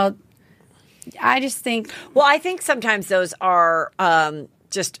bragging about. I just think. Well, I think sometimes those are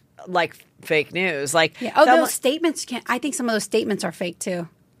just like fake news. Like, those statements I think some of those statements are fake too.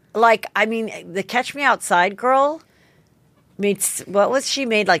 Like, I mean, the Catch Me Outside girl made, she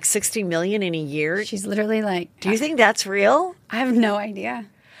made like $60 million in a year. She's literally like, do you think that's real? I have no idea.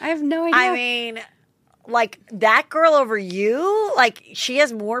 I mean, like that girl over you, like she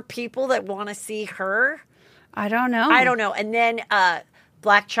has more people that want to see her. I don't know. And then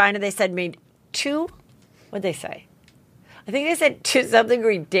Black China, they said made what'd they say? I think they said something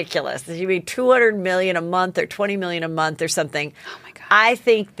ridiculous. She made $200 million a month or $20 million a month or something. Oh my God. I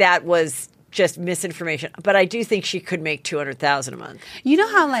think that was just misinformation. But I do think she could make $200,000 a month. You know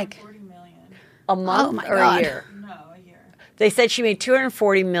how like $40 million a month or a year? No, a They said she made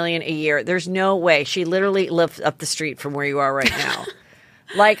 $240 million a year. There's no way. She literally lives up the street from where you are right now.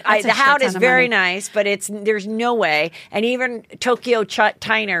 Like the house is very nice, but there's no way. And even Tokyo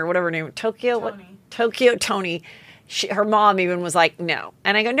Tyner, whatever her name, Tokyo Tony, her mom even was like, no.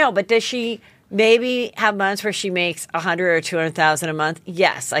 And I go, no, but does she maybe have months where she makes $100,000 or $200,000 a month?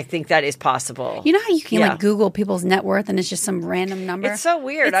 Yes, I think that is possible. You know how you can like Google people's net worth and it's just some random number? It's so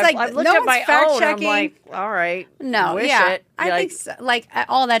weird. It's I've looked at my own. I'm like, all right. No, I think like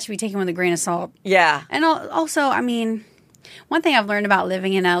all that should be taken with a grain of salt. Yeah. And also, I mean, one thing I've learned about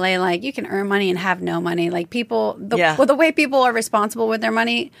living in LA, like you can earn money and have no money. Like people, the way people are responsible with their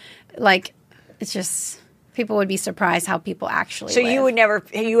money, like it's just... People would be surprised how people actually live.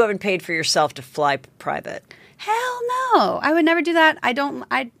 You haven't paid for yourself to fly private? Hell no. I would never do that. I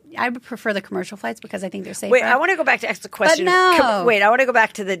would prefer the commercial flights because I think they're safer. Wait, I want to go back to ask the question. But no. Wait, I want to go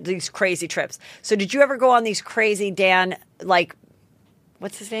back to these crazy trips. So did you ever go on these crazy Dan, like,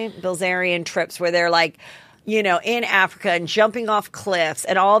 what's his name? Bilzerian trips where they're like, you know, in Africa and jumping off cliffs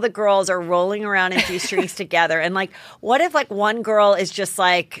and all the girls are rolling around in G-strings together. And like, what if like one girl is just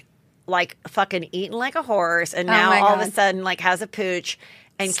like fucking eating like a horse and now all of a sudden like has a pooch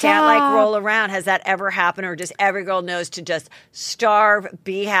and can't like roll around? Has that ever happened? Or just every girl knows to just starve,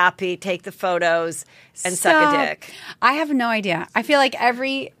 be happy, take the photos and suck a dick? I have no idea. I feel like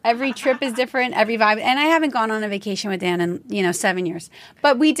every trip is different, every vibe. And I haven't gone on a vacation with Dan in, 7 years.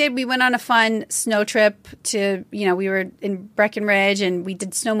 But we went on a fun snow trip to, we were in Breckenridge and we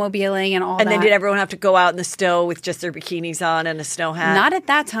did snowmobiling and all that. And then did everyone have to go out in the snow with just their bikinis on and a snow hat? Not at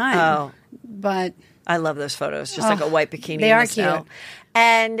that time. Oh. But I love those photos. Just like a white bikini. They in are the snow. cute.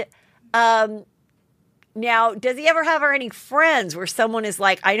 And now, does he ever have any friends where someone is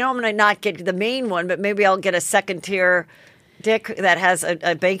like, I know I'm going to not get the main one, but maybe I'll get a second tier dick that has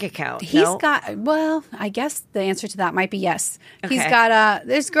a bank account? I guess the answer to that might be yes. Okay. He's got,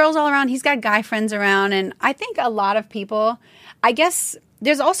 there's girls all around. He's got guy friends around. And I think a lot of people, I guess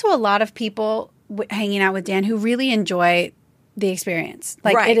there's also a lot of people hanging out with Dan who really enjoy the experience.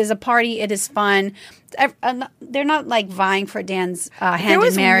 Like It is a party. It is fun. They're not like vying for Dan's hand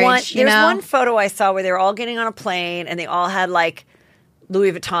in marriage. There's one photo I saw where they were all getting on a plane and they all had like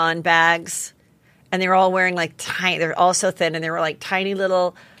Louis Vuitton bags and they were all wearing like tiny. They're all so thin and they were like tiny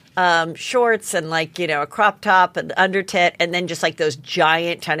little shorts and like a crop top and under tit and then just like those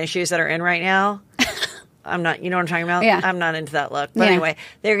giant tennis shoes that are in right now. I'm not, you know what I'm talking about? Yeah. I'm not into that look. But anyway,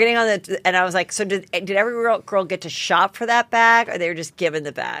 they were getting on and I was like, so did every girl get to shop for that bag or they were just given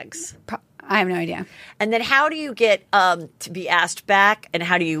the bags? I have no idea. And then how do you get to be asked back and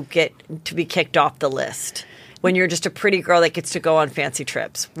how do you get to be kicked off the list when you're just a pretty girl that gets to go on fancy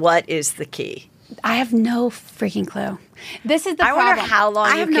trips? What is the key? I have no freaking clue. This is the problem. I wonder how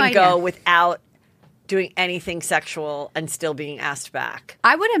long you can go without doing anything sexual and still being asked back.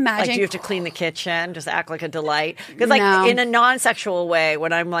 I would imagine. Like, do you have to clean the kitchen? Just act like a delight? Because, like, in a non-sexual way,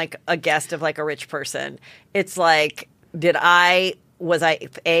 when I'm like a guest of like a rich person, it's like, was I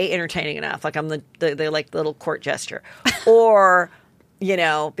entertaining enough? Like I'm the like little court gesture, or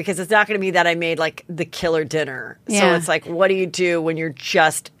because it's not going to be that I made like the killer dinner. Yeah. So it's like, what do you do when you're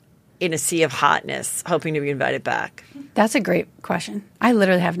just in a sea of hotness, hoping to be invited back? That's a great question. I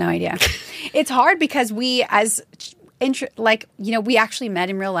literally have no idea. It's hard because we, we actually met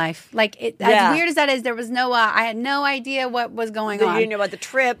in real life. Like, as weird as that is, there was I had no idea what was going on. You didn't know about the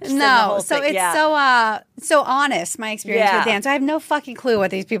trips. No, and the whole so thing. It's so honest. My experience with Dan. So I have no fucking clue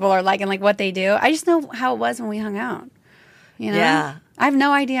what these people are like and like what they do. I just know how it was when we hung out. Yeah, I have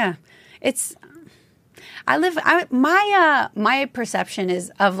no idea. My perception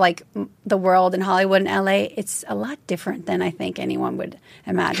is of like the world in Hollywood and LA. It's a lot different than I think anyone would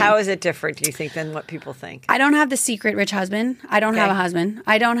imagine. How is it different, do you think, than what people think? I don't have the secret rich husband. I don't have a husband.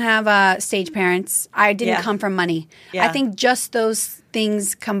 I don't have stage parents. I didn't come from money. Yeah. I think just those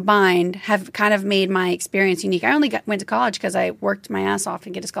things combined have kind of made my experience unique. I only went to college because I worked my ass off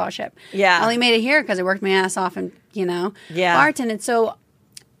and get a scholarship. Yeah. I only made it here because I worked my ass off and, bartended. So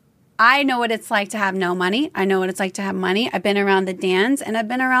I know what it's like to have no money. I know what it's like to have money. I've been around the Dans and I've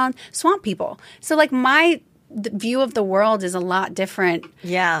been around swamp people. So like my view of the world is a lot different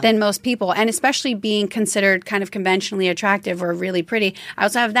than most people. And especially being considered kind of conventionally attractive or really pretty. I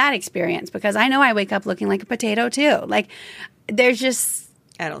also have that experience because I know I wake up looking like a potato too. Like there's just...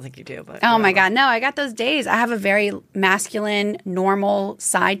 I don't think you do, but... Oh, my God. No, I got those days. I have a very masculine, normal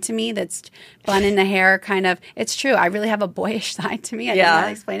side to me that's bun in the hair kind of... It's true. I really have a boyish side to me. I don't know how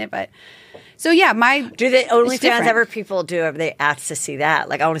to explain it, but... So yeah, Do the OnlyFans different. ever people do? Have they asked to see that?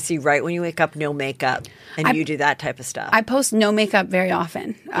 Like, I want to see right when you wake up, no makeup, and you do that type of stuff. I post no makeup very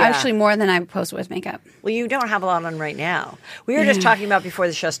often. Actually, more than I post with makeup. Well, you don't have a lot on right now. We were just talking about before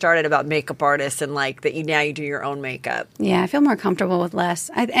the show started about makeup artists and like that now you do your own makeup. Yeah, I feel more comfortable with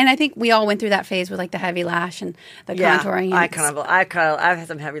less. And I think we all went through that phase with like the heavy lash and the contouring. I've had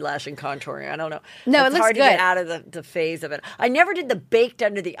some heavy lash and contouring. I don't know. No, it's it looks hard good. to get out of the phase of it. I never did the baked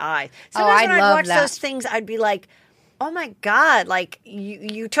under the eye. I Sometimes when I'd watch that. those things, I'd be like, oh my God, like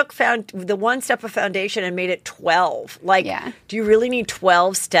you took the one step of foundation and made it 12. Like, do you really need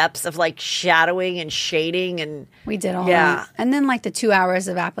 12 steps of like shadowing and shading? And we did all that. And then like the 2 hours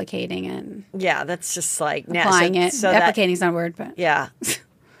of applicating and that's just like applying it. So applicating is not a word, but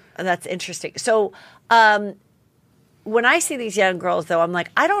that's interesting. So when I see these young girls, though, I'm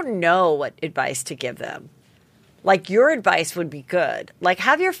like, I don't know what advice to give them. Like, your advice would be good. Like,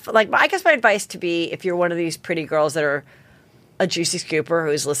 I guess my advice to be, if you're one of these pretty girls that are a juicy scooper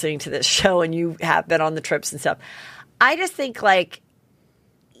who's listening to this show and you have been on the trips and stuff, I just think, like,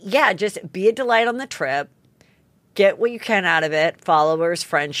 just be a delight on the trip. Get what you can out of it. Followers,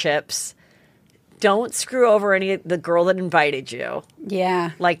 friendships. Don't screw over the girl that invited you.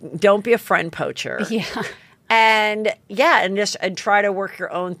 Yeah. Like, don't be a friend poacher. Yeah. And and try to work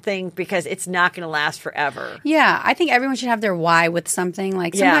your own thing because it's not going to last forever. Yeah, I think everyone should have their why with something.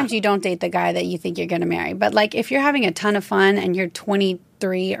 Like sometimes you don't date the guy that you think you're going to marry, but like if you're having a ton of fun and you're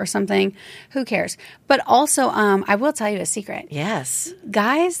 23 or something, who cares? But also, I will tell you a secret. Yes,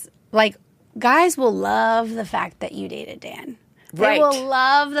 guys will love the fact that you dated Dan. They will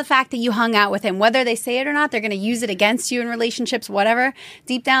love the fact that you hung out with him. Whether they say it or not, they're going to use it against you in relationships, whatever.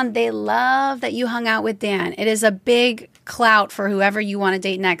 Deep down, they love that you hung out with Dan. It is a big clout for whoever you want to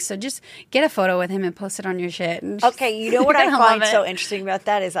date next. So just get a photo with him and post it on your shit. Okay, you know what I find so interesting about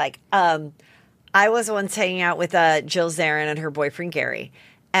that is like, I was once hanging out with Jill Zarin and her boyfriend Gary.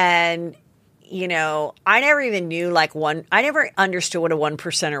 And you know, I never even knew I never understood what a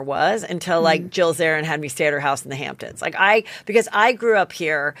 1%er was until like Jill Zarin had me stay at her house in the Hamptons. Because I grew up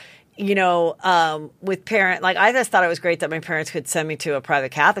here, you know, with parents, like I just thought it was great that my parents could send me to a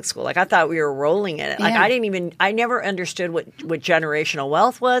private Catholic school. Like I thought we were rolling in it. Like I never understood what generational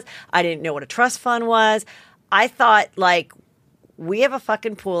wealth was. I didn't know what a trust fund was. I thought like, we have a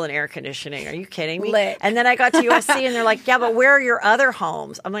fucking pool and air conditioning. Are you kidding me? Lit. And then I got to USC and they're like, yeah, but where are your other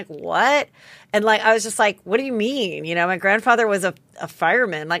homes? I'm like, what? And like, I was just like, what do you mean? You know, my grandfather was a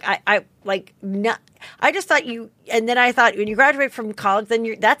fireman. Like, I just thought and then I thought when you graduate from college,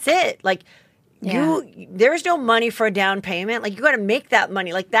 then that's it. Like, there's no money for a down payment. Like, you got to make that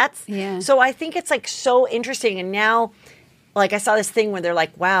money. Like, so I think it's like so interesting. And now, like, I saw this thing where they're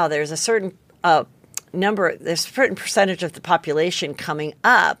like, wow, there's a certain, there's a certain percentage of the population coming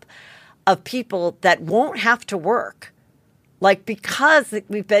up of people that won't have to work. Like, because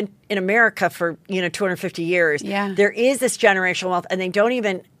we've been in America for, 250 years, there is this generational wealth and they don't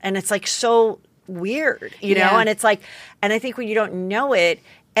even, and it's like so weird, you know? And it's like, and I think when you don't know it,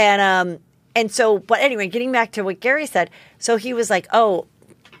 and so, but anyway, getting back to what Gary said, so he was like, oh,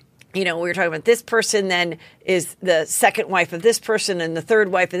 we were talking about this person then is the second wife of this person and the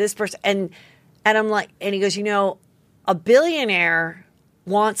third wife of this person. And I'm like, and he goes, a billionaire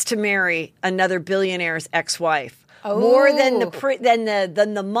wants to marry another billionaire's ex-wife more than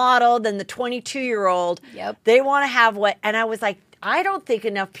the model, than the 22-year-old. Yep. They want to have and I was like, I don't think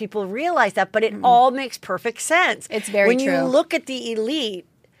enough people realize that, but it all makes perfect sense. It's very true. When you look at the elite,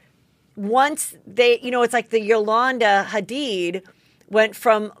 once they, it's like the Yolanda Hadid went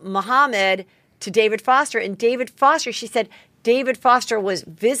from Muhammad to David Foster, and David Foster, she said, David Foster was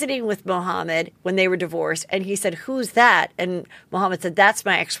visiting with Muhammad when they were divorced, and he said, who's that? And Muhammad said, that's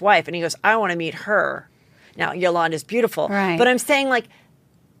my ex-wife. And he goes, I want to meet her. Now, Yolanda's beautiful. Right. But I'm saying, like,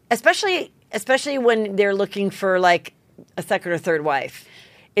 especially when they're looking for, like, a second or third wife.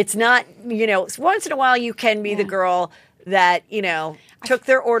 It's not, once in a while you can be the girl that, took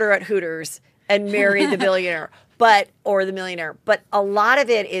their order at Hooters and married the billionaire, or the millionaire. But a lot of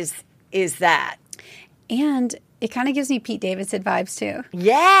it is that. And it kind of gives me Pete Davidson vibes too.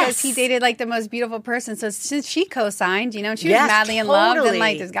 Yes. Because he dated like the most beautiful person. So since she co-signed, and she was madly in love, then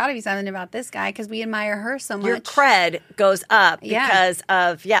like there's got to be something about this guy because we admire her so much. Your cred goes up because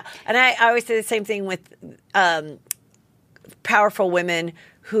of, And I always say the same thing with powerful women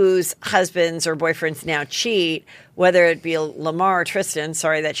whose husbands or boyfriends now cheat, whether it be Lamar or Tristan.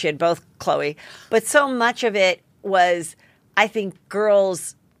 Sorry that she had both Chloe. But so much of it was, I think,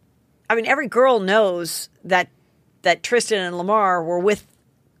 every girl knows that Tristan and Lamar were with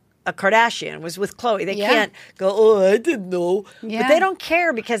a Kardashian, was with Chloe. They can't go, oh, I didn't know. Yeah. But they don't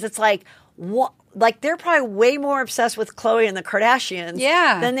care because it's like, like they're probably way more obsessed with Khloe and the Kardashians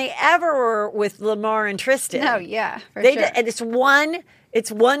than they ever were with Lamar and Tristan. No, yeah, for sure. And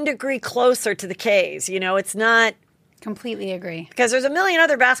it's 1 degree closer to the K's. You know, it's not. Completely agree. Because there's a million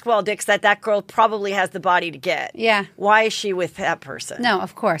other basketball dicks that girl probably has the body to get. Yeah. Why is she with that person? No,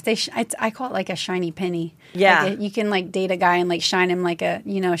 of course. I call it like a shiny penny. Yeah. Like you can like date a guy and like shine him like a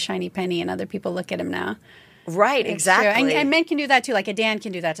shiny penny, and other people look at him now. Right, It's exactly. true. And men can do that too. Like a Dan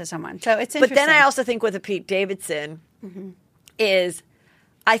can do that to someone. So it's interesting. But then I also think with a Pete Davidson is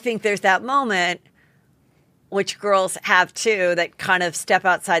I think there's that moment, which girls have too, that kind of step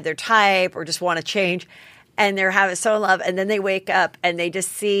outside their type or just want to change, and they're having so in love, and then they wake up and they just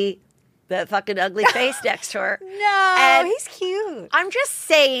see the fucking ugly face next to her. No, and he's cute. I'm just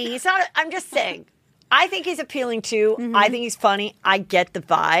saying, he's not. I'm just saying. I think he's appealing too. I think he's funny. I get the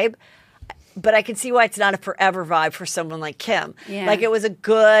vibe. But I can see why it's not a forever vibe for someone like Kim. Yeah. Like, it was a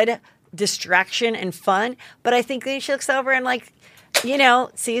good distraction and fun. But I think that she looks over and, like, you know,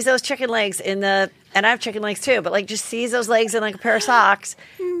 sees those chicken legs and I have chicken legs too, but, like, just sees those legs in, like, a pair of socks.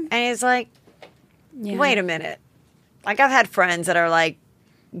 And he's like, wait a minute. Like, I've had friends that are, like,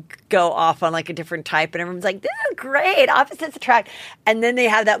 go off on, like, a different type. And everyone's like, this is great. Opposites attract. And then they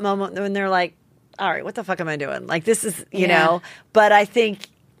have that moment when they're like, all right, what the fuck am I doing? Like, this is, you know. But I think...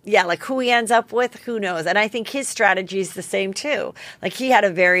 Yeah, like who he ends up with, who knows? And I think his strategy is the same too. Like he had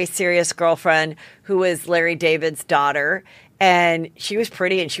a very serious girlfriend who was Larry David's daughter, and she was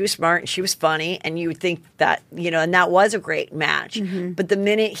pretty and she was smart and she was funny, and you would think that, you know, and that was a great match. But the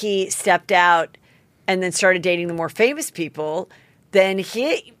minute he stepped out and then started dating the more famous people, then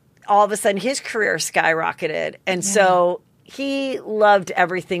all of a sudden his career skyrocketed. And so he loved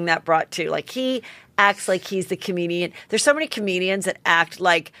everything that brought to. Like he acts like he's the comedian. There's so many comedians that act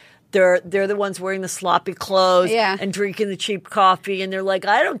like they're the ones wearing the sloppy clothes and drinking the cheap coffee, and they're like,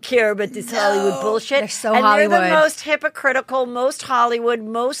 I don't care about this Hollywood bullshit. They're so and Hollywood. They're the most hypocritical, most Hollywood,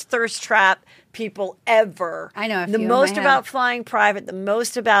 most thirst trap people ever. I know a the few in most my about head. flying private, the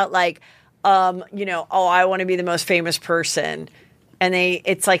most about like, you know, oh, I want to be the most famous person. And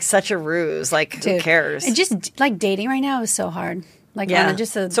it's like such a ruse. Like, who cares? And just like dating right now is so hard. Like,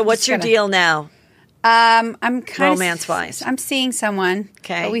 So what's your deal now? I'm kind of romance-wise. I'm seeing someone.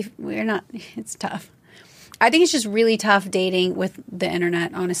 Okay, but we're not. It's tough. I think it's just really tough dating with the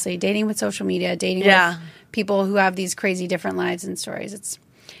internet. Honestly, dating with social media, dating with people who have these crazy different lives and stories.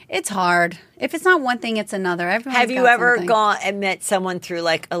 It's hard. If it's not one thing, it's another. Have you ever gone and met someone through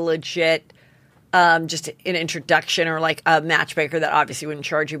like a legit, just an introduction or like a matchmaker that obviously wouldn't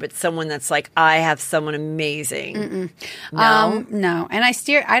charge you, but someone that's like, I have someone amazing? No, no. And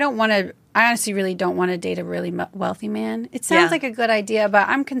I don't want to. I honestly really don't want to date a really wealthy man. It sounds like a good idea, but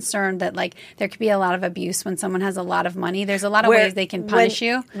I'm concerned that like there could be a lot of abuse when someone has a lot of money. There's a lot of ways they can punish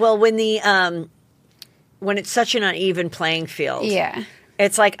you. Well, when it's such an uneven playing field. Yeah.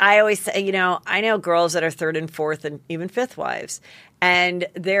 It's like I always say, you know, I know girls that are third and fourth and even fifth wives, and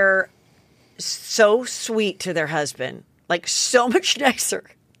they're so sweet to their husband, like so much nicer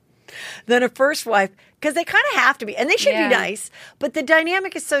than a first wife, because they kind of have to be, and they should be nice, but the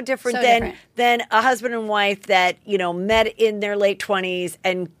dynamic is so different than a husband and wife that, you know, met in their late 20s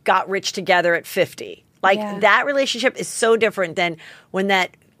and got rich together at 50. Like that relationship is so different than when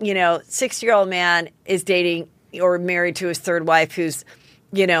that, you know, 60-year-old man is dating or married to his third wife who's,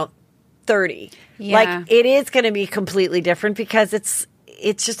 you know, 30. Like it is going to be completely different because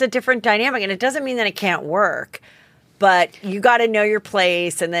it's just a different dynamic, and it doesn't mean that it can't work. But you got to know your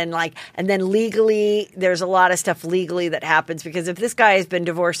place, and then legally, there's a lot of stuff legally that happens, because if this guy has been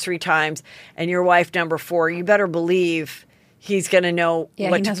divorced 3 times and your wife number 4, you better believe he's going to know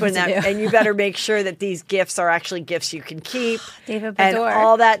what to put in that, and you better make sure that these gifts are actually gifts you can keep, David and Bador.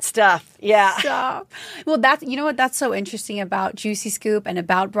 all that stuff. Yeah. Stop. Well, you know what? That's so interesting about Juicy Scoop and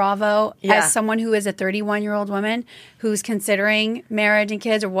about Bravo. As someone who is a 31-year-old woman who's considering marriage and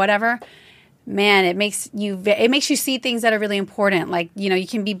kids or whatever. Man, it makes you see things that are really important. Like, you know, you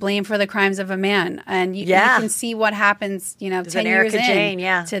can be blamed for the crimes of a man, and you can see what happens, you know, 10 years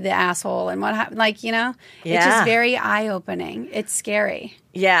in to the asshole, and what happened. Like, you know, it's just very eye-opening. It's scary.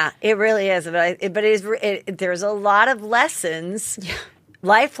 Yeah, it really is. But there's a lot of lessons,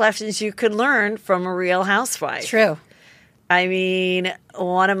 life lessons you could learn from a Real Housewife. True. I mean,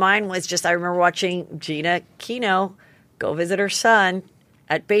 one of mine was just, I remember watching Gina Kino go visit her son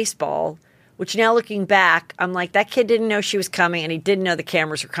at baseball, which now looking back, I'm like, that kid didn't know she was coming, and he didn't know the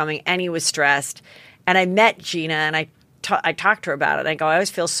cameras were coming, and he was stressed. And I met Gina, and I talked to her about it. And I go, I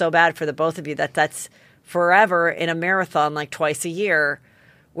always feel so bad for the both of you that's forever in a marathon, like twice a year,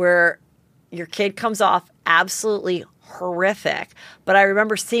 where your kid comes off absolutely horrific. But I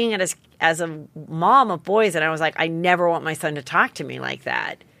remember seeing it as a mom of boys, and I was like, I never want my son to talk to me like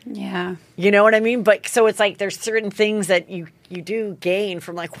that. Yeah. You know what I mean? But so it's like there's certain things that you do gain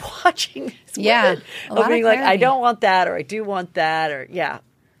from like watching this. Yeah. Of being like, I don't want that, or I do want that, or yeah.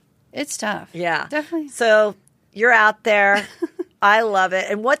 It's tough. Yeah. Definitely. So you're out there. I love it.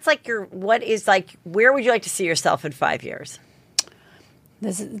 And what is where would you like to see yourself in 5 years?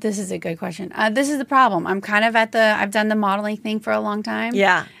 This is a good question. This is the problem. I'm kind of I've done the modeling thing for a long time.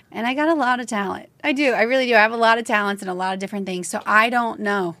 Yeah. And I got a lot of talent. I do. I really do. I have a lot of talents and a lot of different things. So I don't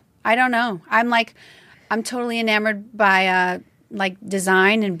know. I'm totally enamored by like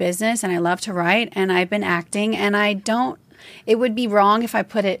design and business, and I love to write, and I've been acting, and it would be wrong if I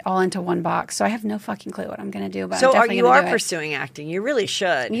put it all into one box. So I have no fucking clue what I'm going to do. But so I'm definitely you are gonna do pursuing acting. You really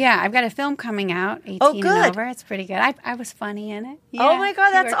should. Yeah, I've got a film coming out, 18 good. and over. It's pretty good. I was funny in it. Yeah, Oh my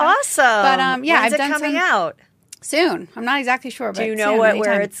God, that's awesome. But yeah, when's I've it done coming out? Soon. I'm not exactly sure, but Do you know where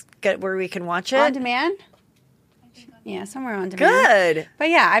we can watch it? On demand? Yeah, somewhere on demand. Good. But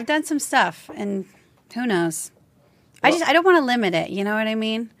yeah, I've done some stuff, and who knows? I don't want to limit it. You know what I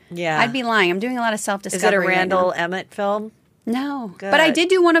mean? Yeah. I'd be lying. I'm doing a lot of self-discovery. Is it a right Randall now. Emmett film? No. Good. But I did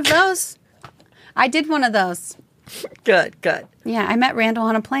do one of those. I did one of those. Good. Yeah, I met Randall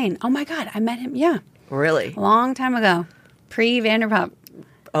on a plane. Oh my God, I met him. Yeah, Really? a long time ago, pre-Vanderpump.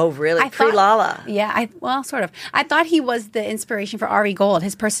 Oh, really? Pre-Lala. Yeah, sort of. I thought he was the inspiration for Ari Gold.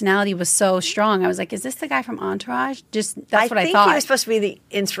 His personality was so strong. I was like, is this the guy from Entourage? That's what I thought. I think he was supposed to be the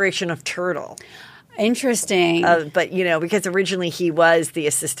inspiration of Turtle. Interesting. But, because originally he was the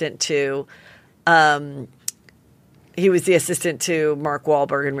assistant to Mark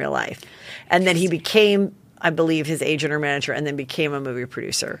Wahlberg in real life. And then he became, I believe, his agent or manager, and then became a movie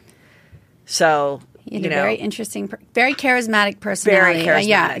producer. So, he had a very interesting, very charismatic personality. Very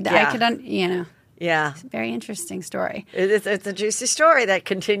charismatic, yeah. I could, yeah. very interesting story. It's a juicy story that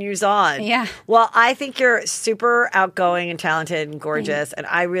continues on. Yeah. Well, I think you're super outgoing and talented and gorgeous, and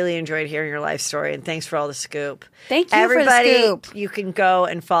I really enjoyed hearing your life story, and thanks for all the scoop. Thank you Everybody, for the scoop. You can go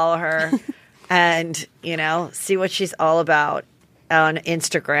and follow her and, see what she's all about on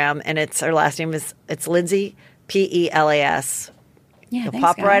Instagram, and her last name is Lindsey, Pelas. Yeah, You'll thanks,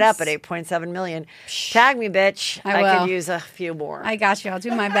 pop right guys. up at 8.7 million. Tag me, bitch. I could will. use a few more. I got you. I'll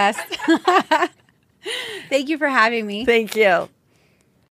do my best. Thank you for having me. Thank you.